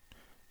 Maryland.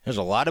 There's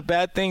a lot of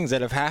bad things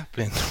that have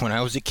happened when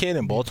I was a kid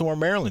in Baltimore,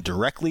 Maryland,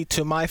 directly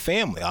to my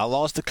family. I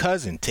lost a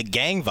cousin to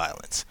gang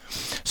violence.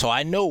 So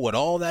I know what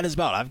all that is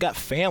about. I've got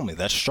family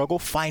that struggle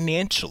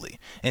financially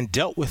and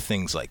dealt with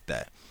things like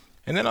that.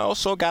 And then I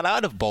also got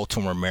out of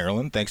Baltimore,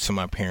 Maryland, thanks to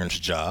my parents'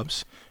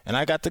 jobs, and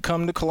I got to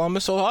come to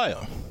Columbus,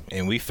 Ohio.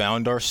 And we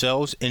found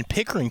ourselves in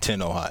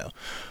Pickerington, Ohio,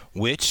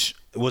 which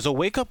was a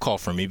wake-up call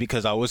for me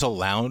because I was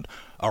around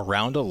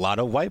a lot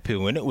of white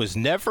people, and it was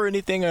never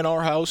anything in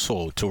our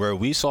household to where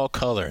we saw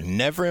color.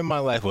 Never in my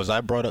life was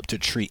I brought up to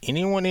treat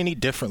anyone any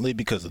differently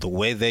because of the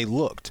way they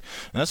looked.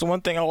 And that's the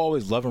one thing I'll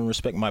always love and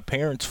respect my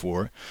parents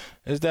for,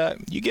 is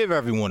that you give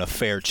everyone a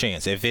fair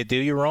chance. If they do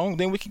you wrong,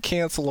 then we can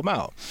cancel them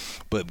out.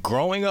 But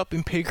growing up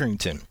in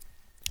Pickerington,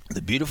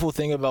 the beautiful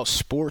thing about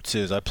sports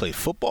is I played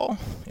football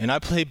and I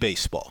played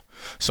baseball.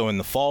 So in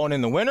the fall and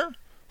in the winter,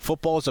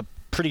 football is a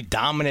pretty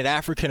dominant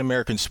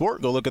African-American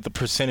sport. Go look at the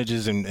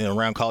percentages in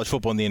around college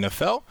football in the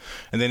NFL.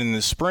 And then in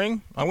the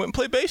spring, I went and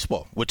played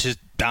baseball, which is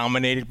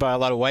dominated by a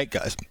lot of white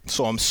guys.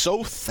 So I'm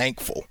so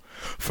thankful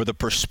for the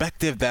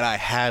perspective that I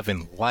have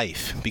in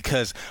life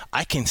because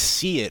I can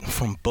see it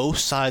from both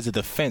sides of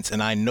the fence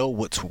and I know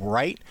what's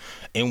right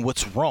and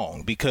what's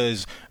wrong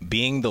because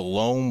being the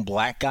lone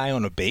black guy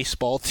on a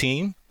baseball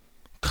team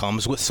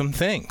comes with some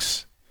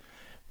things.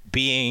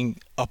 Being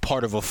a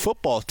part of a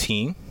football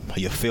team,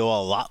 you feel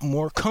a lot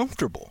more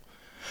comfortable.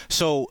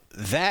 So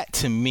that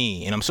to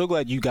me, and I'm so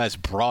glad you guys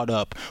brought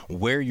up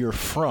where you're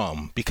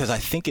from because I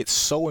think it's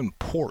so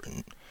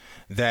important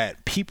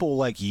that people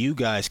like you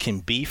guys can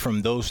be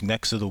from those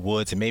necks of the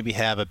woods and maybe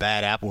have a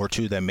bad apple or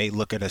two that may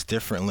look at us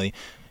differently.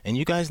 And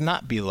you guys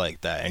not be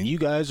like that. And you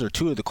guys are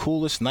two of the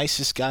coolest,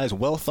 nicest guys,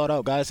 well thought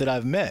out guys that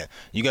I've met.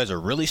 You guys are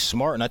really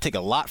smart, and I take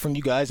a lot from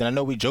you guys. And I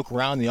know we joke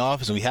around in the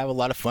office and we have a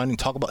lot of fun and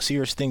talk about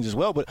serious things as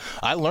well. But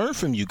I learn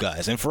from you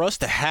guys. And for us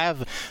to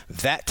have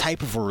that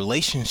type of a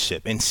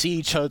relationship and see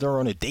each other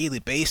on a daily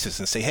basis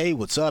and say, hey,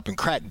 what's up? And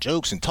crack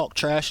jokes and talk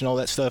trash and all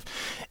that stuff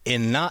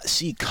and not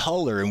see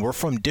color. And we're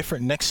from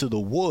different necks of the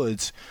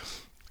woods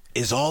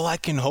is all I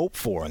can hope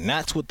for. And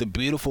that's what the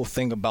beautiful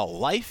thing about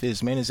life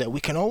is, man, is that we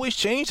can always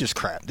change this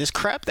crap. This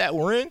crap that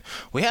we're in,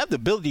 we have the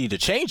ability to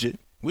change it.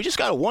 We just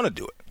got to want to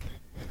do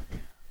it.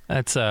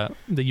 That's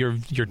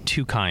you're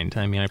too kind.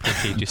 I mean, I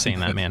appreciate you saying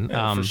that, man.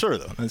 Yeah, for sure,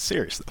 though. That's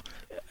serious, though.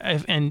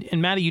 And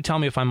Maddie, you tell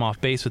me if I'm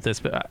off base with this,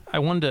 but I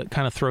wanted to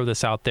kind of throw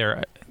this out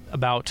there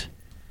about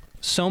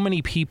so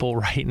many people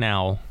right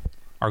now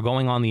are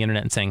going on the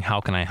internet and saying,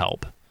 how can I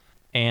help?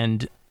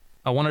 And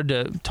I wanted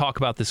to talk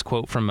about this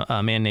quote from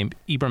a man named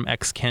Ibram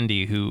X.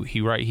 Kendi, who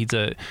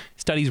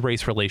studies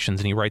race relations,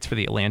 and he writes for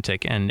The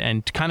Atlantic.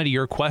 And kind of to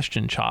your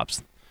question,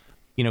 Chops,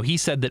 you know, he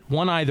said that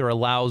one either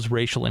allows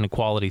racial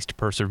inequalities to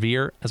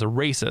persevere as a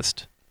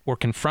racist or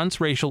confronts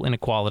racial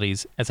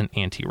inequalities as an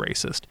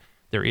anti-racist.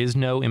 There is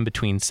no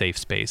in-between safe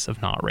space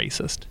of not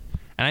racist.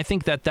 And I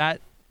think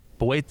that,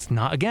 boy, it's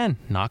not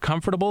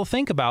comfortable to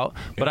think about,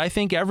 but I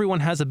think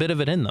everyone has a bit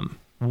of it in them,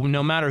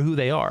 no matter who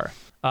they are.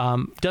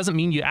 Doesn't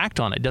mean you act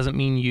on it. Doesn't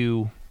mean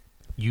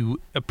you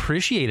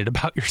appreciate it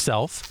about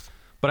yourself.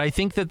 But I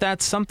think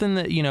that's something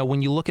that, you know,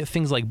 when you look at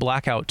things like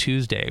Blackout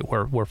Tuesday,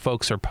 where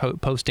folks are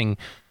posting,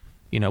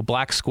 you know,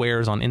 black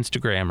squares on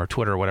Instagram or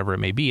Twitter or whatever it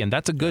may be, and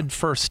that's a good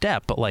first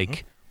step. But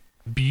like,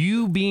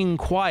 you being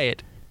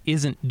quiet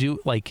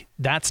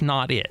that's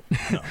not it.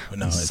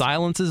 No,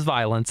 silence is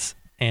violence.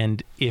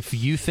 And if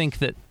you think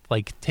that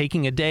like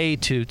taking a day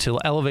to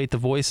elevate the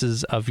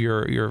voices of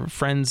your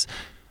friends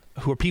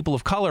who are people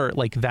of color,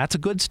 like that's a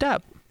good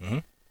step,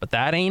 but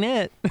that ain't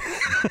it.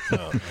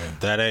 No,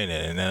 that ain't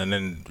it. And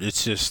then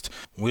it's just,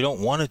 we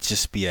don't want to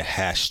just be a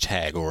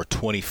hashtag or a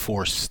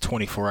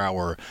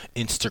 24-hour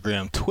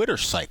Instagram, Twitter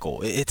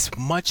cycle. It's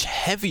much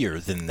heavier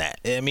than that.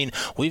 I mean,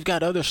 we've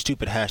got other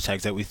stupid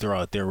hashtags that we throw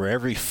out there where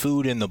every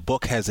food in the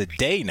book has a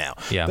day now.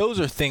 Yeah. Those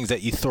are things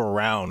that you throw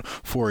around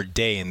for a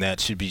day and that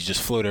should be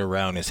just floated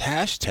around as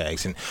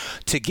hashtags. And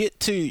to get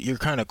to your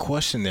kind of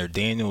question there,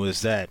 Daniel,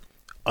 is that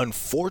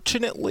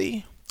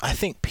unfortunately, I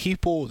think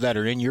people that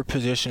are in your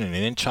position and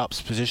in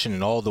Chop's position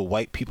and all the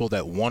white people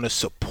that want to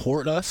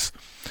support us,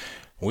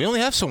 we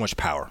only have so much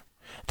power.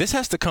 This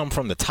has to come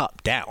from the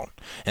top down.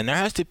 And there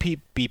has to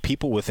be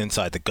people within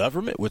inside the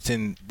government,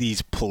 within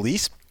these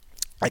police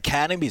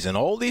academies and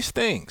all these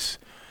things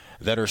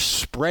that are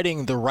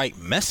spreading the right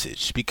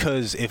message.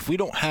 Because if we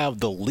don't have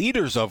the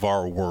leaders of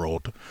our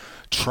world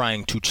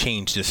trying to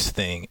change this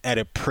thing at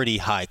a pretty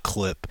high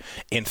clip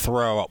and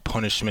throw out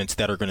punishments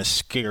that are going to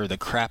scare the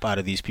crap out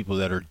of these people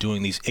that are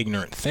doing these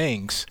ignorant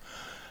things,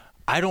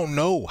 I don't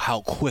know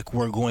how quick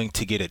we're going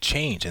to get a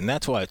change. And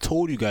that's why I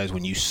told you guys,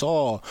 when you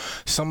saw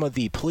some of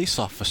the police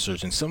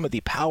officers and some of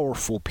the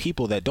powerful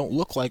people that don't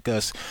look like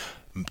us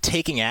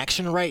taking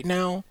action right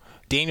now,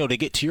 Daniel, to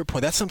get to your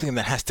point, that's something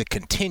that has to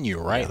continue,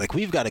 right? Yeah. Like,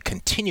 we've got to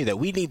continue that.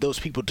 We need those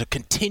people to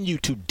continue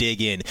to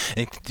dig in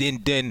and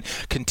then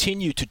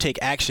continue to take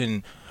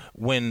action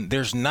when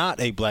there's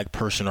not a black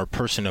person or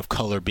person of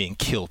color being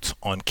killed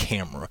on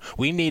camera.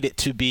 We need it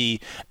to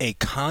be a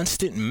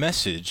constant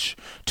message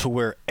to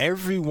where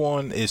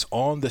everyone is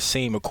on the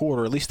same accord,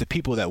 or at least the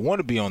people that want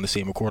to be on the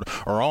same accord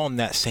are on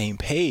that same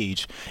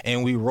page,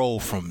 and we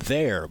roll from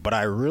there. But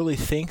I really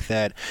think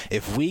that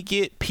if we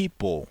get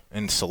people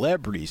and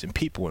celebrities and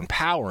people in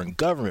power and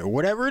government or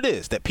whatever it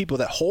is, that people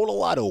that hold a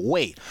lot of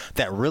weight,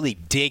 that really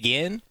dig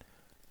in,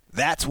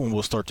 that's when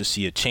we'll start to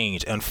see a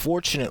change.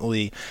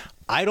 Unfortunately,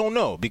 I don't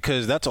know,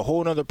 because that's a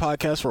whole nother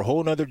podcast for a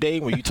whole nother day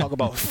where you talk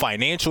about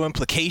financial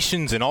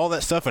implications and all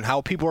that stuff and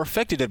how people are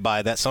affected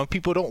by that. Some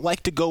people don't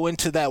like to go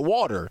into that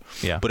water.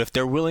 Yeah. But if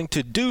they're willing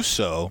to do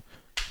so,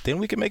 then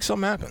we can make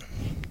something happen.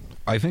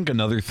 I think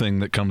another thing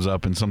that comes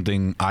up, and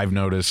something I've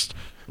noticed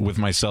with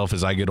myself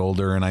as I get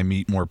older and I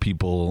meet more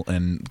people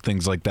and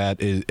things like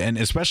that, is, and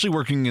especially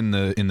working in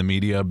the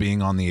media,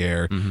 being on the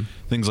air,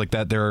 things like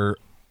that,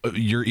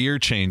 your ear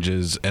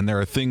changes, and there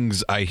are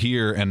things I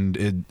hear,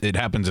 and it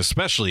happens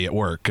especially at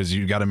work, because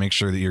you got to make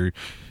sure that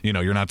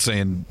you're not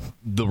saying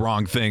the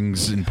wrong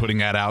things and putting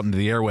that out into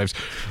the airwaves.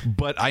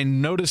 But I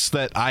notice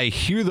that I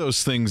hear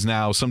those things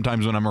now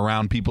sometimes when I'm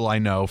around people I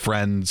know,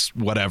 friends,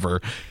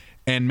 whatever,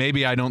 and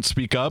maybe I don't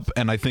speak up,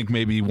 and I think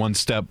maybe one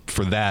step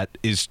for that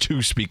is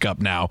to speak up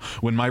now.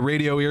 When my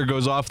radio ear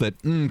goes off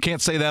that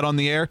can't say that on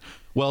the air,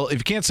 well, if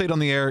you can't say it on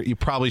the air, you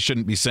probably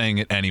shouldn't be saying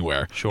it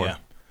anywhere. Sure. Yeah.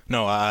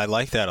 No, I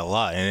like that a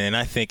lot, and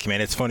I think, man,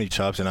 it's funny,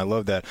 Chops, and I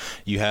love that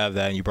you have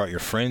that, and you brought your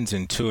friends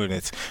into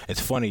it. It's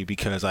funny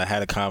because I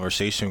had a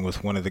conversation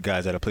with one of the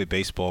guys that I played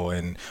baseball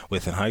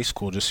with in high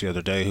school just the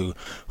other day,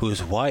 who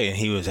is white, and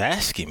he was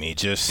asking me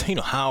just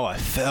how I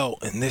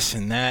felt and this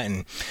and that,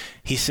 and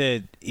he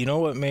said, you know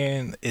what,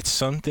 man, it's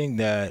something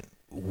that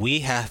we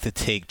have to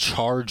take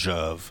charge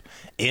of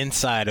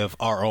inside of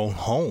our own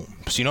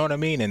homes. You know what I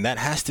mean? And that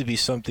has to be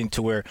something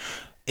to where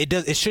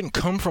it shouldn't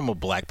come from a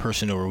black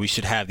person, or we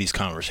should have these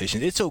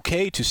conversations. It's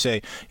okay to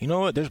say, you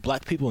know what, there's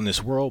black people in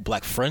this world,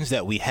 black friends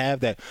that we have,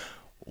 that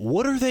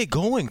what are they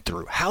going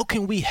through? How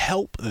can we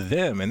help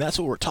them? And that's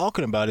what we're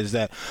talking about, is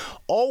that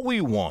all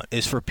we want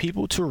is for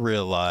people to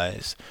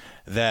realize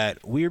that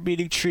we're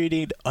being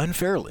treated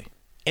unfairly.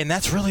 And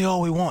that's really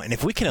all we want. And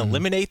if we can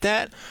eliminate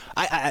that,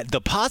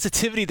 the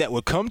positivity that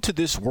would come to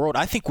this world,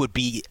 I think, would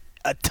be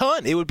a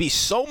ton. It would be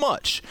so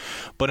much.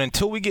 But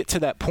until we get to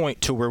that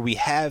point to where we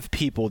have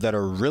people that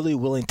are really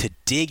willing to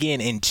dig in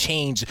and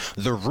change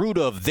the root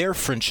of their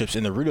friendships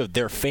and the root of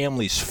their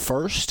families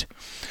first,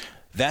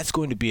 that's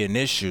going to be an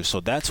issue. So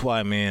that's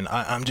why, man,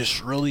 I'm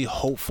just really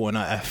hopeful, and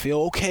I feel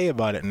okay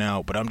about it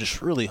now, but I'm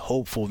just really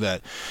hopeful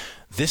that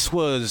this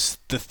was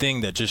the thing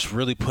that just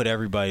really put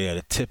everybody at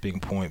a tipping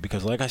point.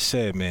 Because like I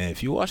said, man,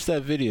 if you watch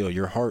that video,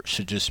 your heart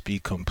should just be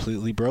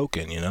completely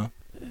broken,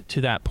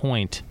 To that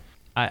point,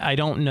 I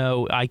don't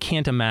know. I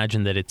can't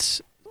imagine that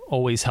it's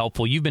always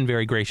helpful. You've been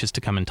very gracious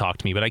to come and talk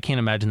to me, but I can't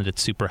imagine that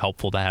it's super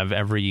helpful to have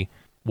every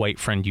white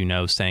friend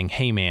saying,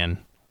 hey, man,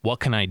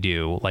 what can I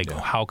do?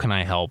 How can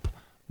I help?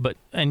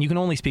 And you can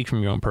only speak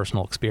from your own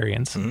personal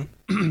experience.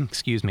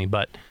 Excuse me.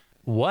 But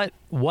what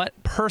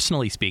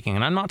personally speaking,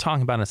 and I'm not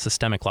talking about on a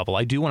systemic level,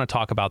 I do want to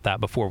talk about that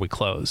before we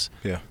close.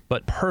 Yeah.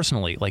 But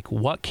personally,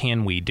 what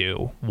can we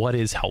do? What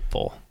is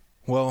helpful?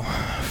 Well,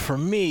 for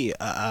me,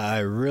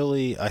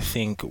 I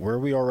think where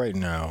we are right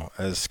now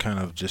as kind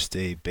of just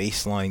a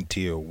baseline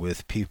deal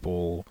with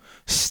people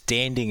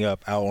standing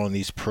up out on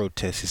these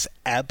protests is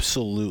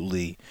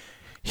absolutely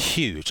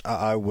huge.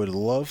 I would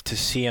love to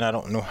see, and I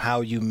don't know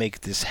how you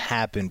make this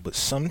happen, but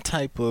some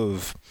type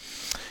of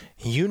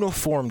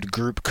uniformed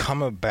group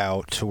come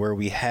about to where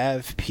we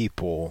have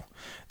people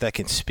that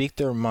can speak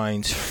their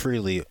minds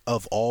freely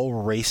of all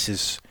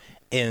races,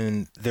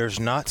 and there's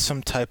not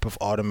some type of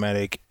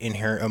automatic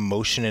inherent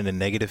emotion in a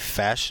negative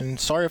fashion.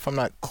 Sorry if I'm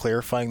not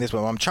clarifying this,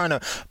 but I'm trying to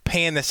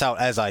pan this out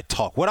as I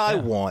talk. What I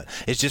want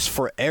is just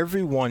for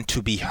everyone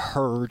to be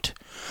heard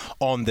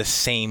on the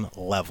same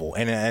level.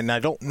 And I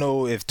don't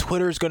know if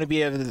Twitter is going to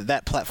be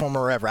that platform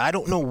or wherever. I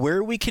don't know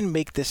where we can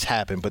make this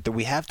happen, but that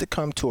we have to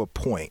come to a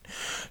point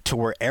to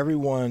where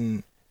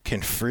everyone can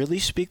freely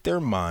speak their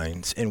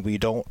minds, and we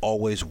don't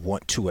always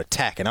want to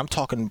attack. And I'm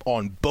talking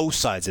on both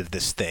sides of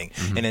this thing.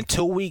 And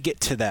until we get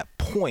to that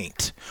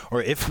point,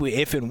 or if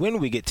and when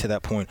we get to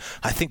that point,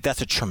 I think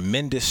that's a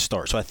tremendous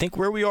start. So I think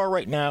where we are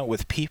right now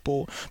with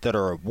people that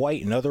are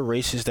white and other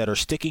races that are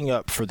sticking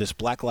up for this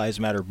Black Lives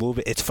Matter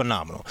movement, it's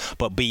phenomenal.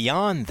 But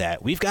beyond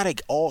that, we've got to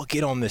all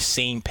get on the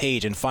same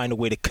page and find a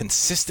way to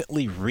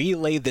consistently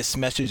relay this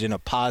message in a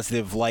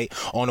positive light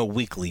on a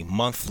weekly,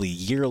 monthly,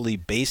 yearly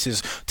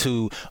basis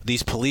to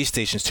these police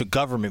stations, to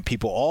government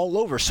people all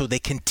over, so they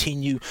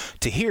continue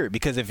to hear it.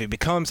 Because if it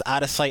becomes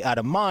out of sight, out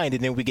of mind,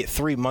 and then we get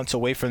 3 months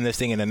away from this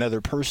thing and another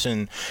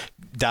person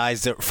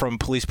dies from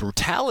police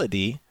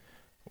brutality,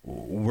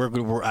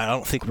 I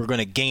don't think we're going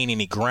to gain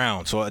any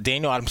ground. So,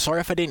 Daniel, I'm sorry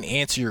if I didn't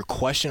answer your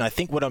question. I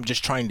think what I'm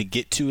just trying to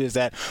get to is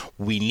that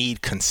we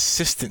need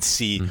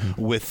consistency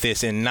with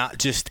this, and not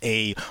just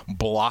a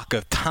block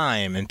of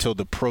time until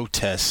the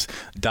protests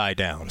die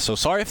down. So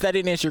sorry if that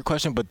didn't answer your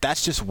question, but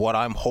that's just what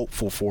I'm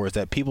hopeful for, is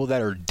that people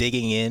that are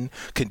digging in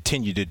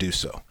continue to do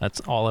so.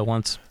 That's all I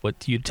want.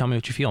 You tell me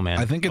what you feel, man.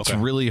 I think it's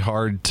really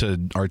hard to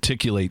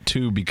articulate,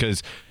 too,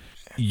 because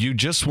you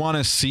just want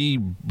to see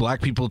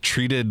black people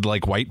treated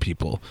like white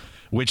people,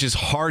 which is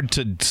hard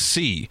to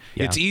see.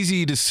 Yeah. It's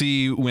easy to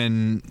see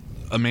when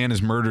a man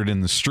is murdered in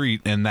the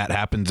street, and that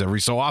happens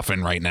every so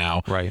often right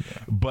now. Right.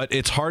 But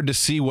it's hard to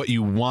see what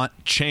you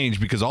want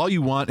changed, because all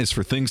you want is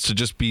for things to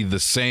just be the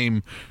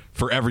same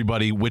for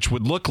everybody, which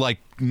would look like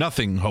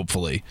nothing,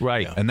 hopefully.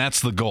 Right. And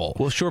that's the goal.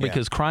 Well, sure, Yeah.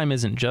 because crime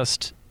isn't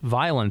just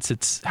violence,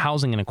 it's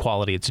housing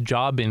inequality, it's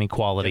job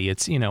inequality,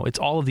 it's it's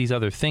all of these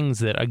other things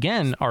that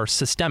again are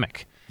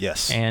systemic.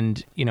 Yes.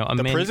 And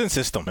the prison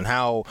system and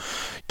how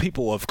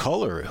people of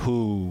color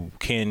who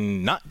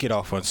can not get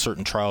off on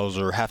certain trials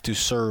or have to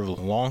serve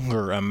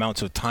longer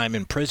amounts of time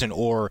in prison,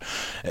 or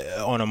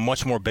on a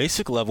much more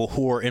basic level,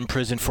 who are in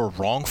prison for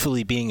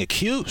wrongfully being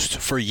accused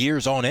for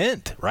years on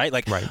end, right?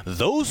 Like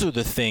those are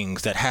the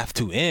things that have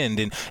to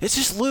end. And it's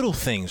just little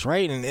things,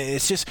 right? And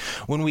it's just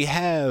when we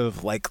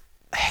have like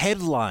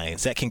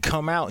headlines that can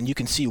come out and you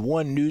can see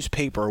one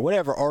newspaper or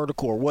whatever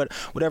article or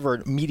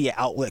whatever media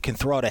outlet can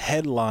throw out a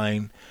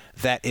headline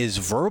that is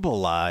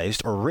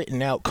verbalized or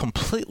written out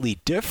completely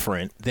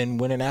different than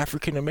when an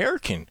African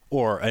American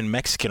or a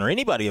Mexican or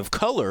anybody of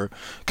color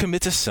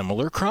commits a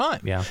similar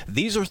crime. Yeah.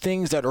 These are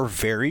things that are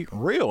very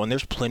real, and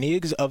there's plenty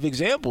of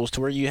examples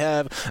to where you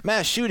have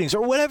mass shootings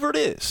or whatever it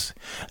is,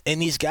 and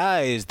these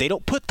guys, they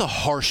don't put the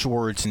harsh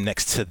words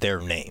next to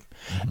their name.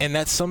 And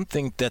that's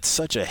something that's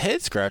such a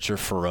head scratcher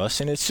for us.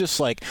 And it's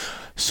just like,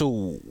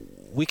 so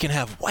we can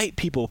have white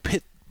people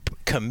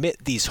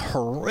commit these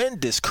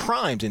horrendous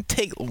crimes and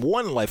take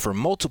one life or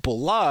multiple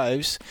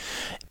lives,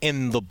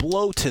 and the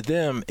blow to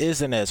them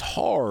isn't as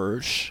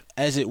harsh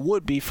as it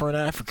would be for an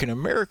African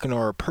American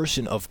or a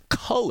person of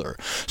color.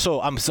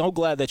 So I'm so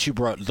glad that you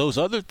brought those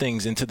other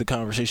things into the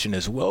conversation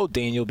as well,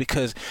 Daniel,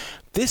 because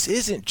this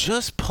isn't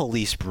just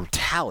police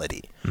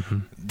brutality.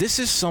 This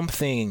is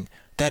something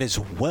that is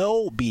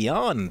well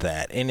beyond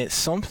that, and it's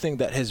something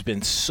that has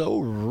been so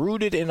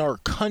rooted in our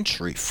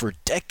country for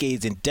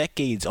decades and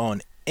decades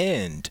on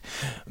end,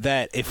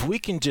 that if we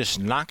can just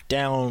knock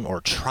down or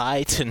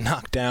try to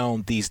knock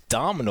down these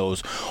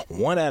dominoes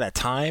one at a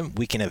time,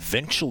 we can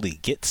eventually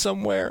get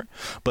somewhere.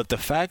 But the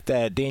fact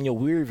that, Daniel,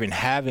 we're even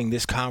having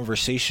this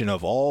conversation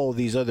of all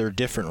these other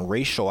different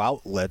racial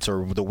outlets,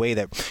 or the way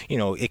that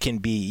it can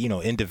be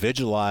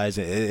individualized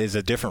is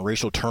a different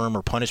racial term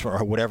or punishment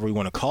or whatever we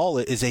want to call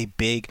it, is a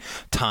big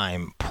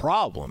time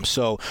problem.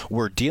 So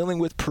we're dealing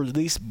with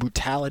police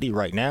brutality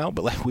right now,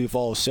 but like we've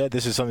all said,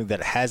 this is something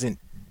that hasn't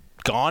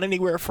gone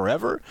anywhere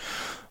forever.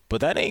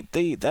 But that ain't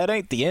the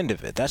end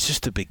of it. That's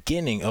just the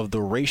beginning of the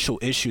racial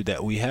issue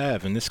that we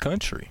have in this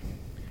country.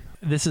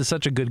 This is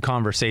such a good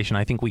conversation.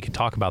 I think we could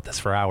talk about this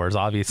for hours.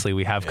 Obviously,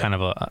 we have kind of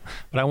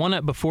but I want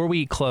to, before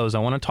we close, I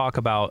want to talk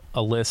about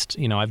a list.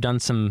 I've done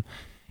some,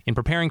 in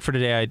preparing for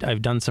today,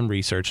 I've done some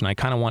research, and I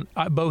kind of want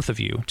both of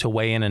you to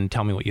weigh in and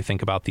tell me what you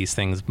think about these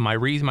things.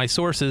 My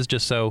sources,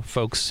 just so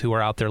folks who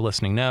are out there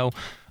listening know: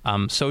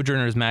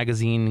 Sojourners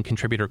Magazine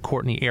contributor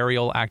Courtney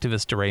Ariel,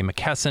 activist DeRay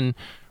McKesson,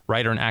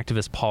 writer and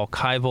activist Paul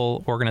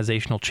Keivel,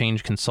 organizational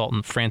change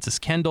consultant Francis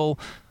Kendall,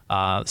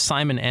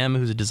 Simon M.,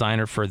 who's a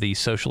designer for the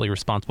socially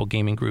responsible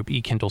gaming group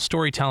eKindle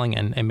Storytelling,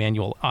 and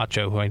Emmanuel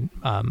Acho, who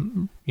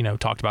I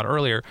talked about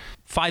earlier.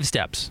 5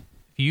 steps.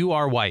 If you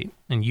are white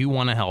and you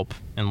want to help,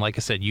 and like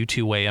I said, you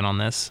two weigh in on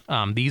this,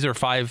 these are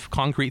 5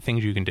 concrete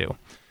things you can do.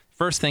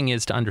 First thing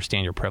is to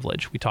understand your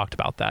privilege. We talked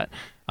about that.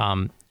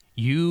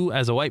 You,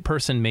 as a white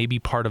person, may be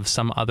part of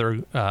some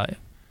other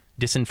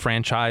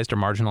disenfranchised or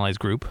marginalized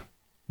group,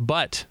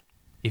 but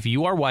if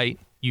you are white,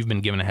 you've been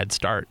given a head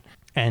start.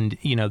 And,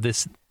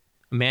 this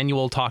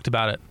Emmanuel talked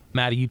about it.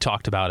 Maddie, you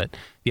talked about it.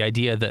 The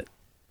idea that,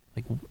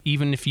 like,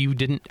 even if you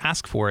didn't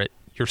ask for it,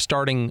 you're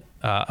starting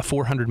a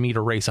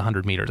 400-meter race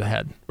 100 meters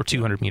ahead or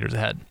 200 meters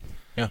ahead.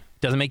 Yeah.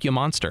 Doesn't make you a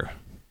monster.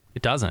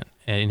 It doesn't.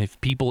 And if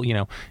people,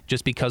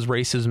 just because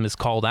racism is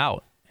called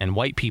out and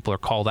white people are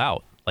called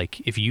out,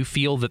 like, if you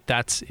feel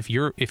that if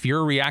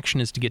your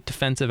reaction is to get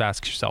defensive,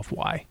 ask yourself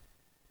why.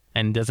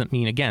 And doesn't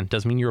mean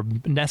you're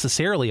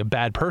necessarily a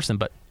bad person,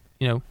 but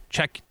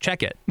check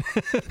it.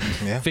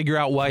 Yeah. Figure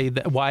out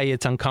why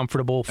it's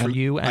uncomfortable for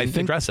you, and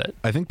address it.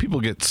 I think people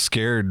get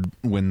scared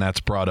when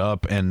that's brought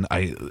up, and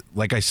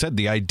like I said,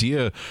 the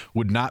idea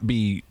would not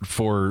be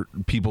for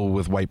people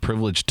with white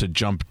privilege to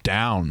jump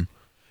down.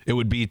 It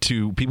would be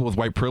to people with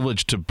white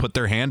privilege to put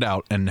their hand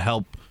out and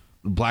help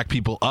black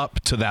people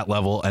up to that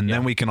level, and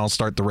then we can all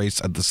start the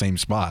race at the same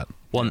spot.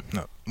 Well,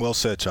 No, well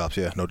said, Chops.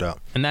 Yeah, no doubt.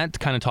 and that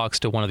kind of talks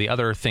to one of the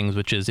other things,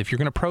 which is if you're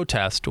going to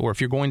protest or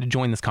if you're going to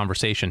join this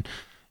conversation,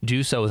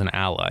 do so as an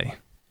ally.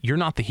 You're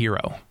not the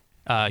hero.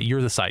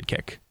 You're the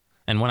sidekick.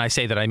 And when I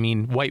say that, I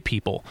mean white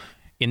people.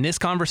 In this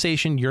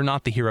conversation, you're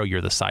not the hero.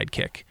 You're the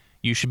sidekick.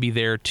 You should be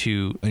there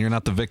to... And you're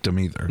not the victim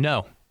either.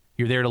 No.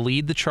 You're there to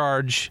lead the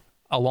charge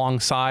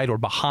alongside or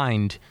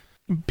behind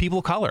people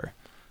of color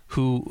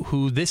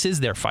who this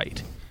is their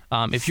fight.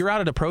 If you're out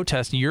at a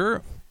protest,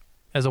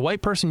 as a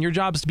white person, your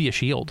job is to be a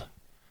shield,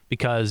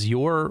 because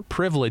your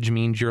privilege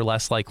means you're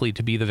less likely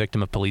to be the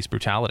victim of police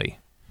brutality.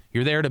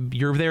 You're there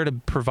to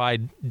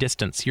provide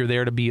distance. You're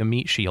there to be a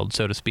meat shield,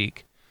 so to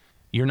speak.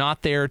 You're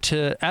not there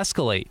to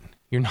escalate.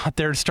 You're not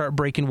there to start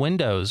breaking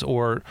windows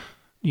or,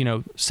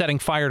 setting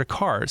fire to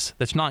cars.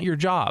 That's not your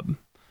job.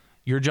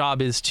 Your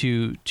job is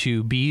to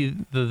be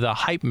the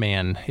hype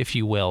man, if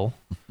you will,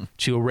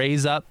 to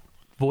raise up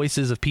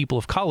voices of people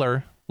of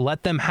color,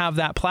 let them have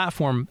that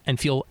platform and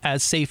feel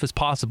as safe as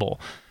possible.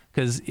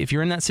 Because if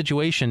you're in that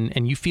situation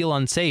and you feel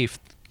unsafe,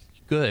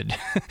 good.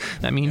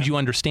 That means you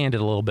understand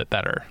it a little bit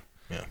better.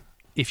 Yeah.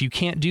 If you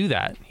can't do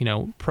that,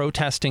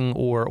 protesting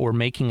or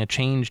making a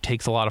change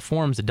takes a lot of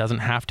forms. It doesn't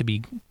have to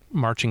be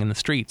marching in the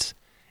streets.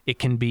 It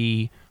can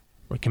be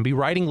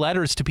writing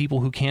letters to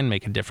people who can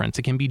make a difference.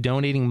 It can be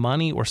donating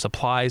money or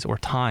supplies or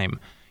time.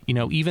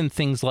 Even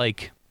things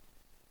like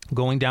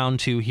going down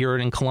to here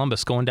in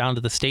Columbus, going down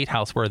to the State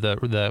House where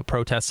the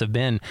protests have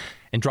been,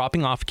 and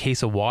dropping off a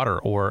case of water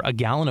or a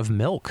gallon of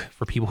milk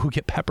for people who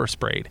get pepper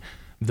sprayed.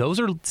 Those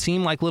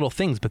seem like little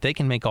things, but they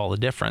can make all the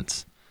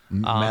difference.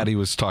 Maddie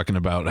was talking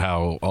about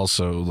how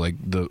also like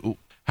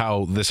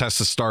how this has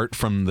to start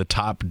from the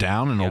top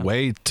down, and a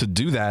way to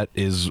do that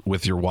is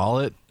with your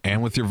wallet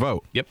and with your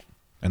vote. Yep.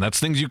 And that's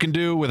things you can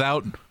do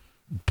without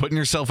putting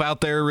yourself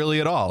out there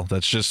really at all.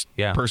 That's just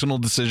personal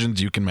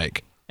decisions you can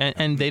make.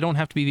 And they don't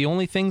have to be the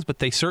only things, but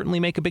they certainly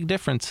make a big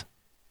difference.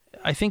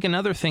 I think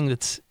another thing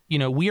that's,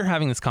 we are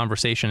having this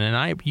conversation,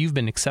 and you've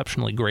been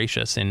exceptionally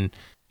gracious in,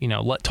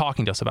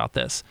 talking to us about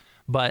this.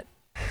 But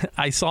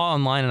I saw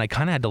online, and I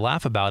kind of had to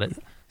laugh about it.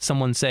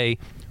 Someone say,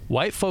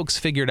 white folks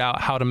figured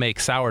out how to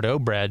make sourdough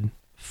bread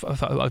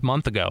a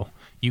month ago.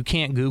 You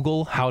can't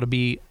Google how to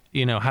be,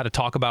 how to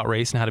talk about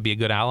race and how to be a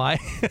good ally.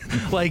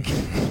 Like,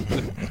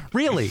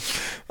 really?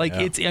 Like,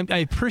 I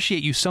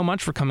appreciate you so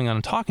much for coming on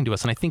and talking to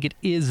us, and I think it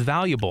is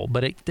valuable,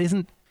 but it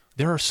isn't.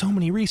 There are so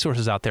many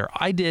resources out there.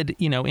 I did,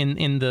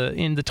 in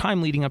the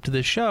time leading up to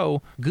this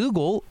show,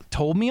 Google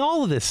told me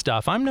all of this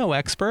stuff. I'm no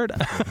expert.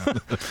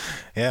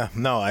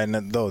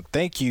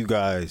 Thank you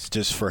guys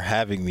just for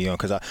having me on,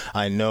 because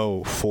I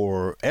know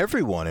for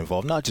everyone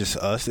involved, not just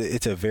us,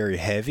 it's a very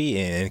heavy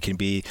and can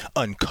be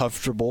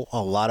uncomfortable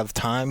a lot of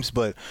times.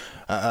 But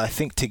I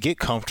think to get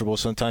comfortable,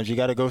 sometimes you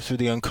got to go through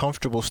the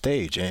uncomfortable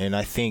stage. And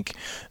I think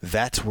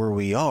that's where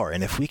we are.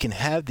 And if we can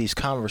have these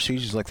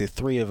conversations like the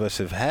three of us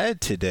have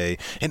had today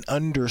and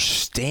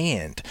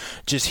understand,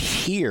 just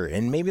hear,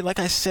 and maybe like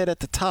I said at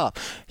the top,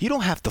 you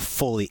don't have to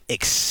fully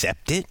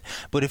accept it,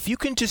 but if you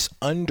can just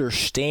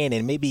understand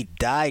and maybe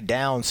die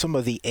down some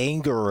of the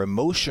anger or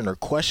emotion or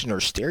question or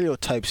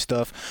stereotype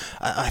stuff,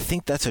 I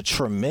think that's a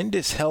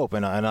tremendous help.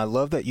 And I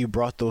love that you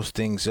brought those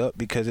things up,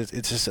 because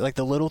it's just like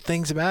the little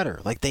things matter.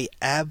 Like, they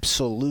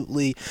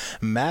absolutely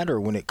matter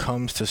when it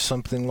comes to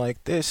something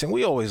like this. And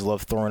we always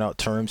love throwing out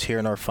terms here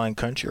in our fine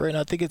country, right? And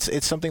I think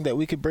it's something that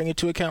we could bring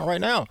into account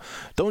right now.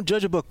 Don't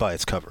judge a book by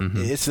its cover.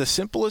 It's the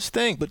simplest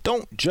thing, but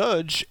don't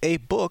judge a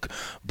book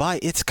by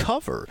its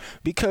cover,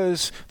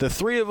 because the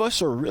three of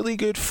us are really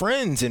good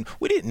friends, and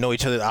we didn't know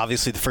each other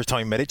obviously the first time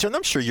we met each other.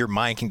 I'm sure your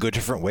mind can go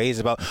different ways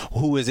about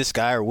who is this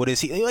guy or what is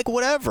he, like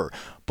whatever,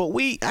 but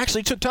we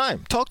actually took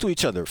time, talked to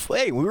each other.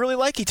 Hey, we really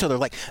like each other.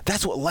 Like,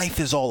 that's what life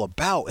is all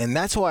about. And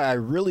that's why I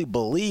really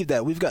believe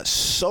that we've got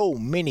so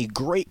many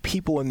great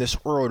people in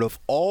this world of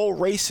all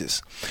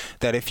races,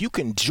 that if you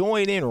can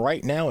join in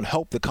right now and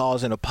help the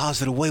cause in a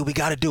positive way, we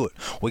got to do it.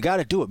 We got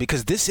to do it,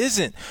 because this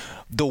isn't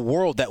the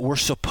world that we're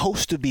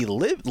supposed to be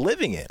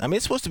living in. I mean,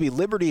 it's supposed to be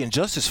liberty and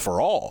justice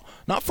for all,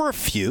 not for a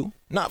few,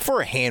 not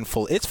for a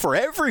handful. It's for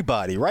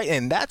everybody, right?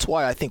 And that's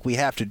why I think we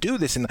have to do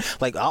this. And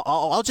like,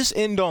 I'll just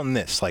end on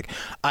this. Like,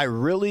 I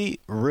really,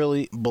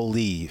 really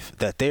believe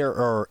that there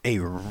are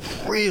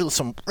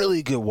some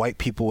really good white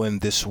people in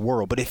this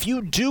world. But if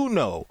you do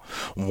know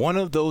one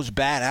of those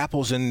bad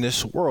apples in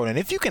this world, and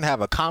if you can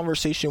have a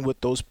conversation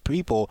with those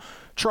people,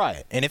 try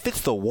it. And if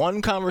it's the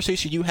one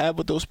conversation you have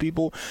with those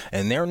people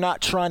and they're not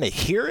trying to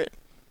hear it,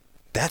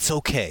 that's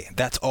okay.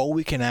 That's all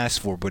we can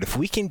ask for. But if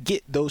we can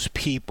get those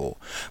people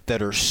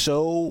that are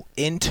so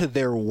into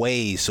their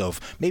ways of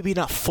maybe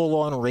not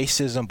full-on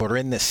racism, but are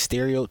in this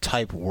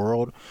stereotype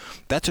world,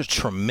 that's a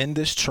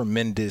tremendous,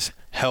 tremendous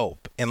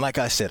help. And like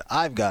I said,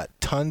 I've got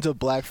tons of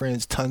black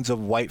friends, tons of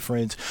white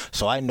friends,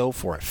 so I know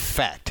for a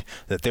fact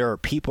that there are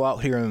people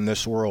out here in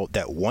this world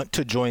that want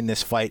to join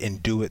this fight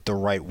and do it the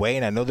right way.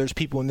 And I know there's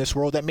people in this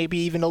world that may be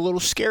even a little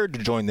scared to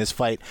join this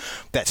fight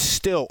that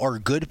still are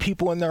good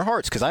people in their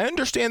hearts, because I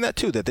understand that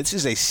too, that this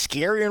is a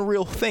scary and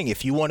real thing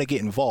if you want to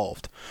get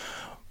involved.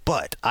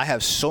 But I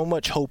have so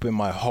much hope in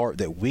my heart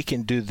that we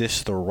can do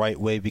this the right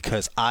way,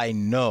 because I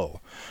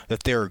know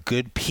that there are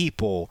good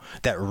people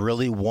that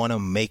really want to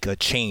make a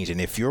change.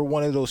 And if you're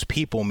one of those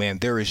people, man,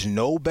 there is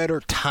no better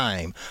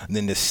time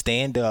than to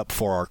stand up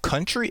for our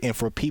country and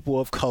for people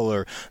of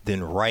color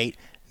than right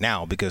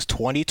now, because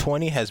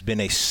 2020 has been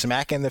a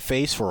smack in the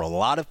face for a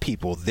lot of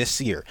people this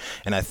year.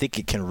 And I think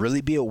it can really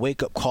be a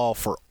wake-up call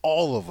for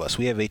all of us.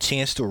 We have a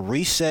chance to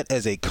reset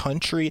as a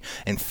country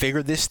and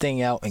figure this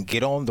thing out and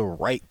get on the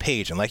right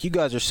page. And like you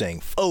guys are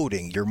saying,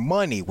 voting, your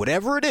money,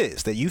 whatever it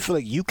is that you feel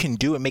like you can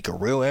do and make a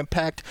real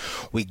impact,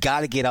 we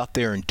got to get out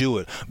there and do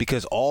it,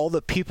 because all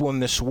the people in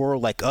this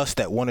world like us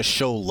that want to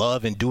show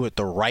love and do it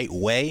the right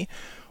way,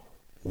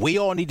 we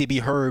all need to be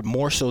heard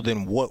more so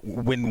than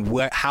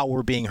how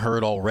we're being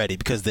heard already,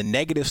 because the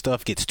negative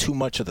stuff gets too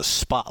much of the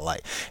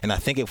spotlight. And I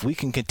think if we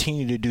can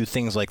continue to do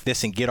things like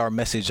this and get our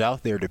message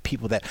out there to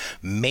people that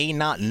may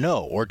not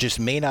know or just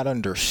may not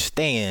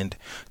understand,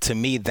 to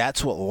me,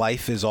 that's what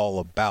life is all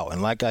about.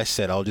 And like I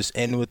said, I'll just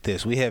end with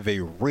this. We have a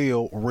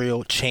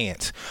real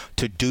chance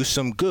to do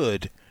some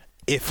good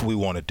if we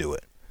want to do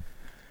it.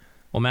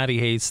 Well, Matty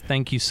Hayes,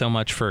 thank you so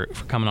much for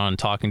coming on and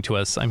talking to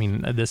us. I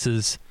mean, this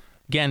is...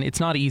 Again, it's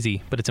not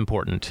easy, but it's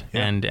important.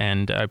 Yeah.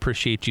 And I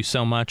appreciate you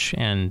so much,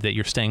 and that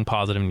you're staying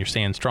positive and you're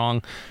staying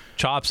strong.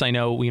 Chops, I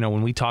know,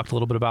 when we talked a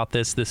little bit about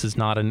this is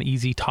not an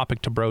easy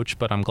topic to broach,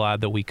 but I'm glad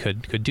that we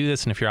could do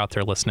this. And if you're out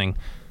there listening,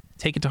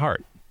 take it to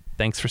heart.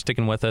 Thanks for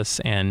sticking with us.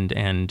 And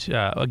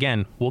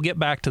again, we'll get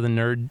back to the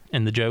nerd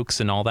and the jokes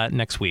and all that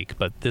next week.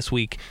 But this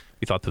week,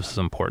 we thought this was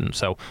important.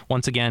 So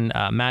once again,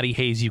 Matty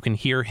Hayes, you can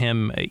hear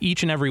him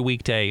each and every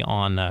weekday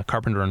on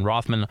Carpenter and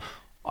Rothman,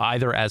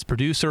 either as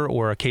producer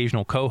or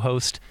occasional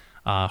co-host.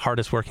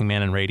 Hardest working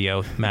man in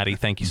radio. Matty,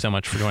 thank you so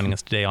much for joining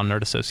us today on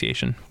Nerd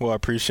Association. Well, I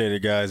appreciate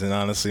it, guys. And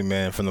honestly,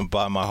 man, from the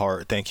bottom of my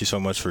heart, thank you so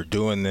much for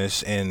doing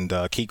this, and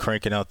keep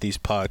cranking out these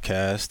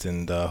podcasts.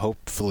 And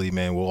hopefully,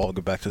 man, we'll all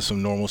get back to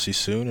some normalcy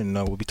soon, and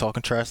we'll be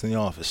talking trash in the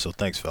office. So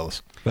thanks,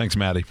 fellas. Thanks,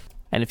 Matty.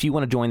 And if you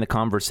want to join the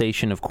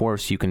conversation, of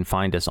course, you can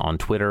find us on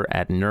Twitter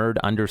at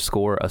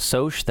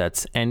nerd_assoc.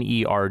 That's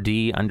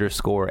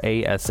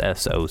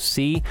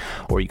NERD_ASSOC.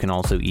 Or you can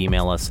also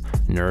email us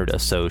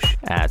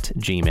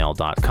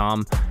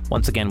nerdassoc@gmail.com.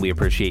 Once again, we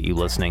appreciate you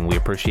listening. We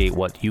appreciate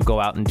what you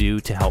go out and do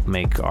to help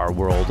make our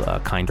world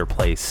a kinder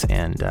place.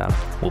 And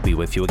we'll be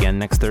with you again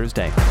next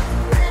Thursday.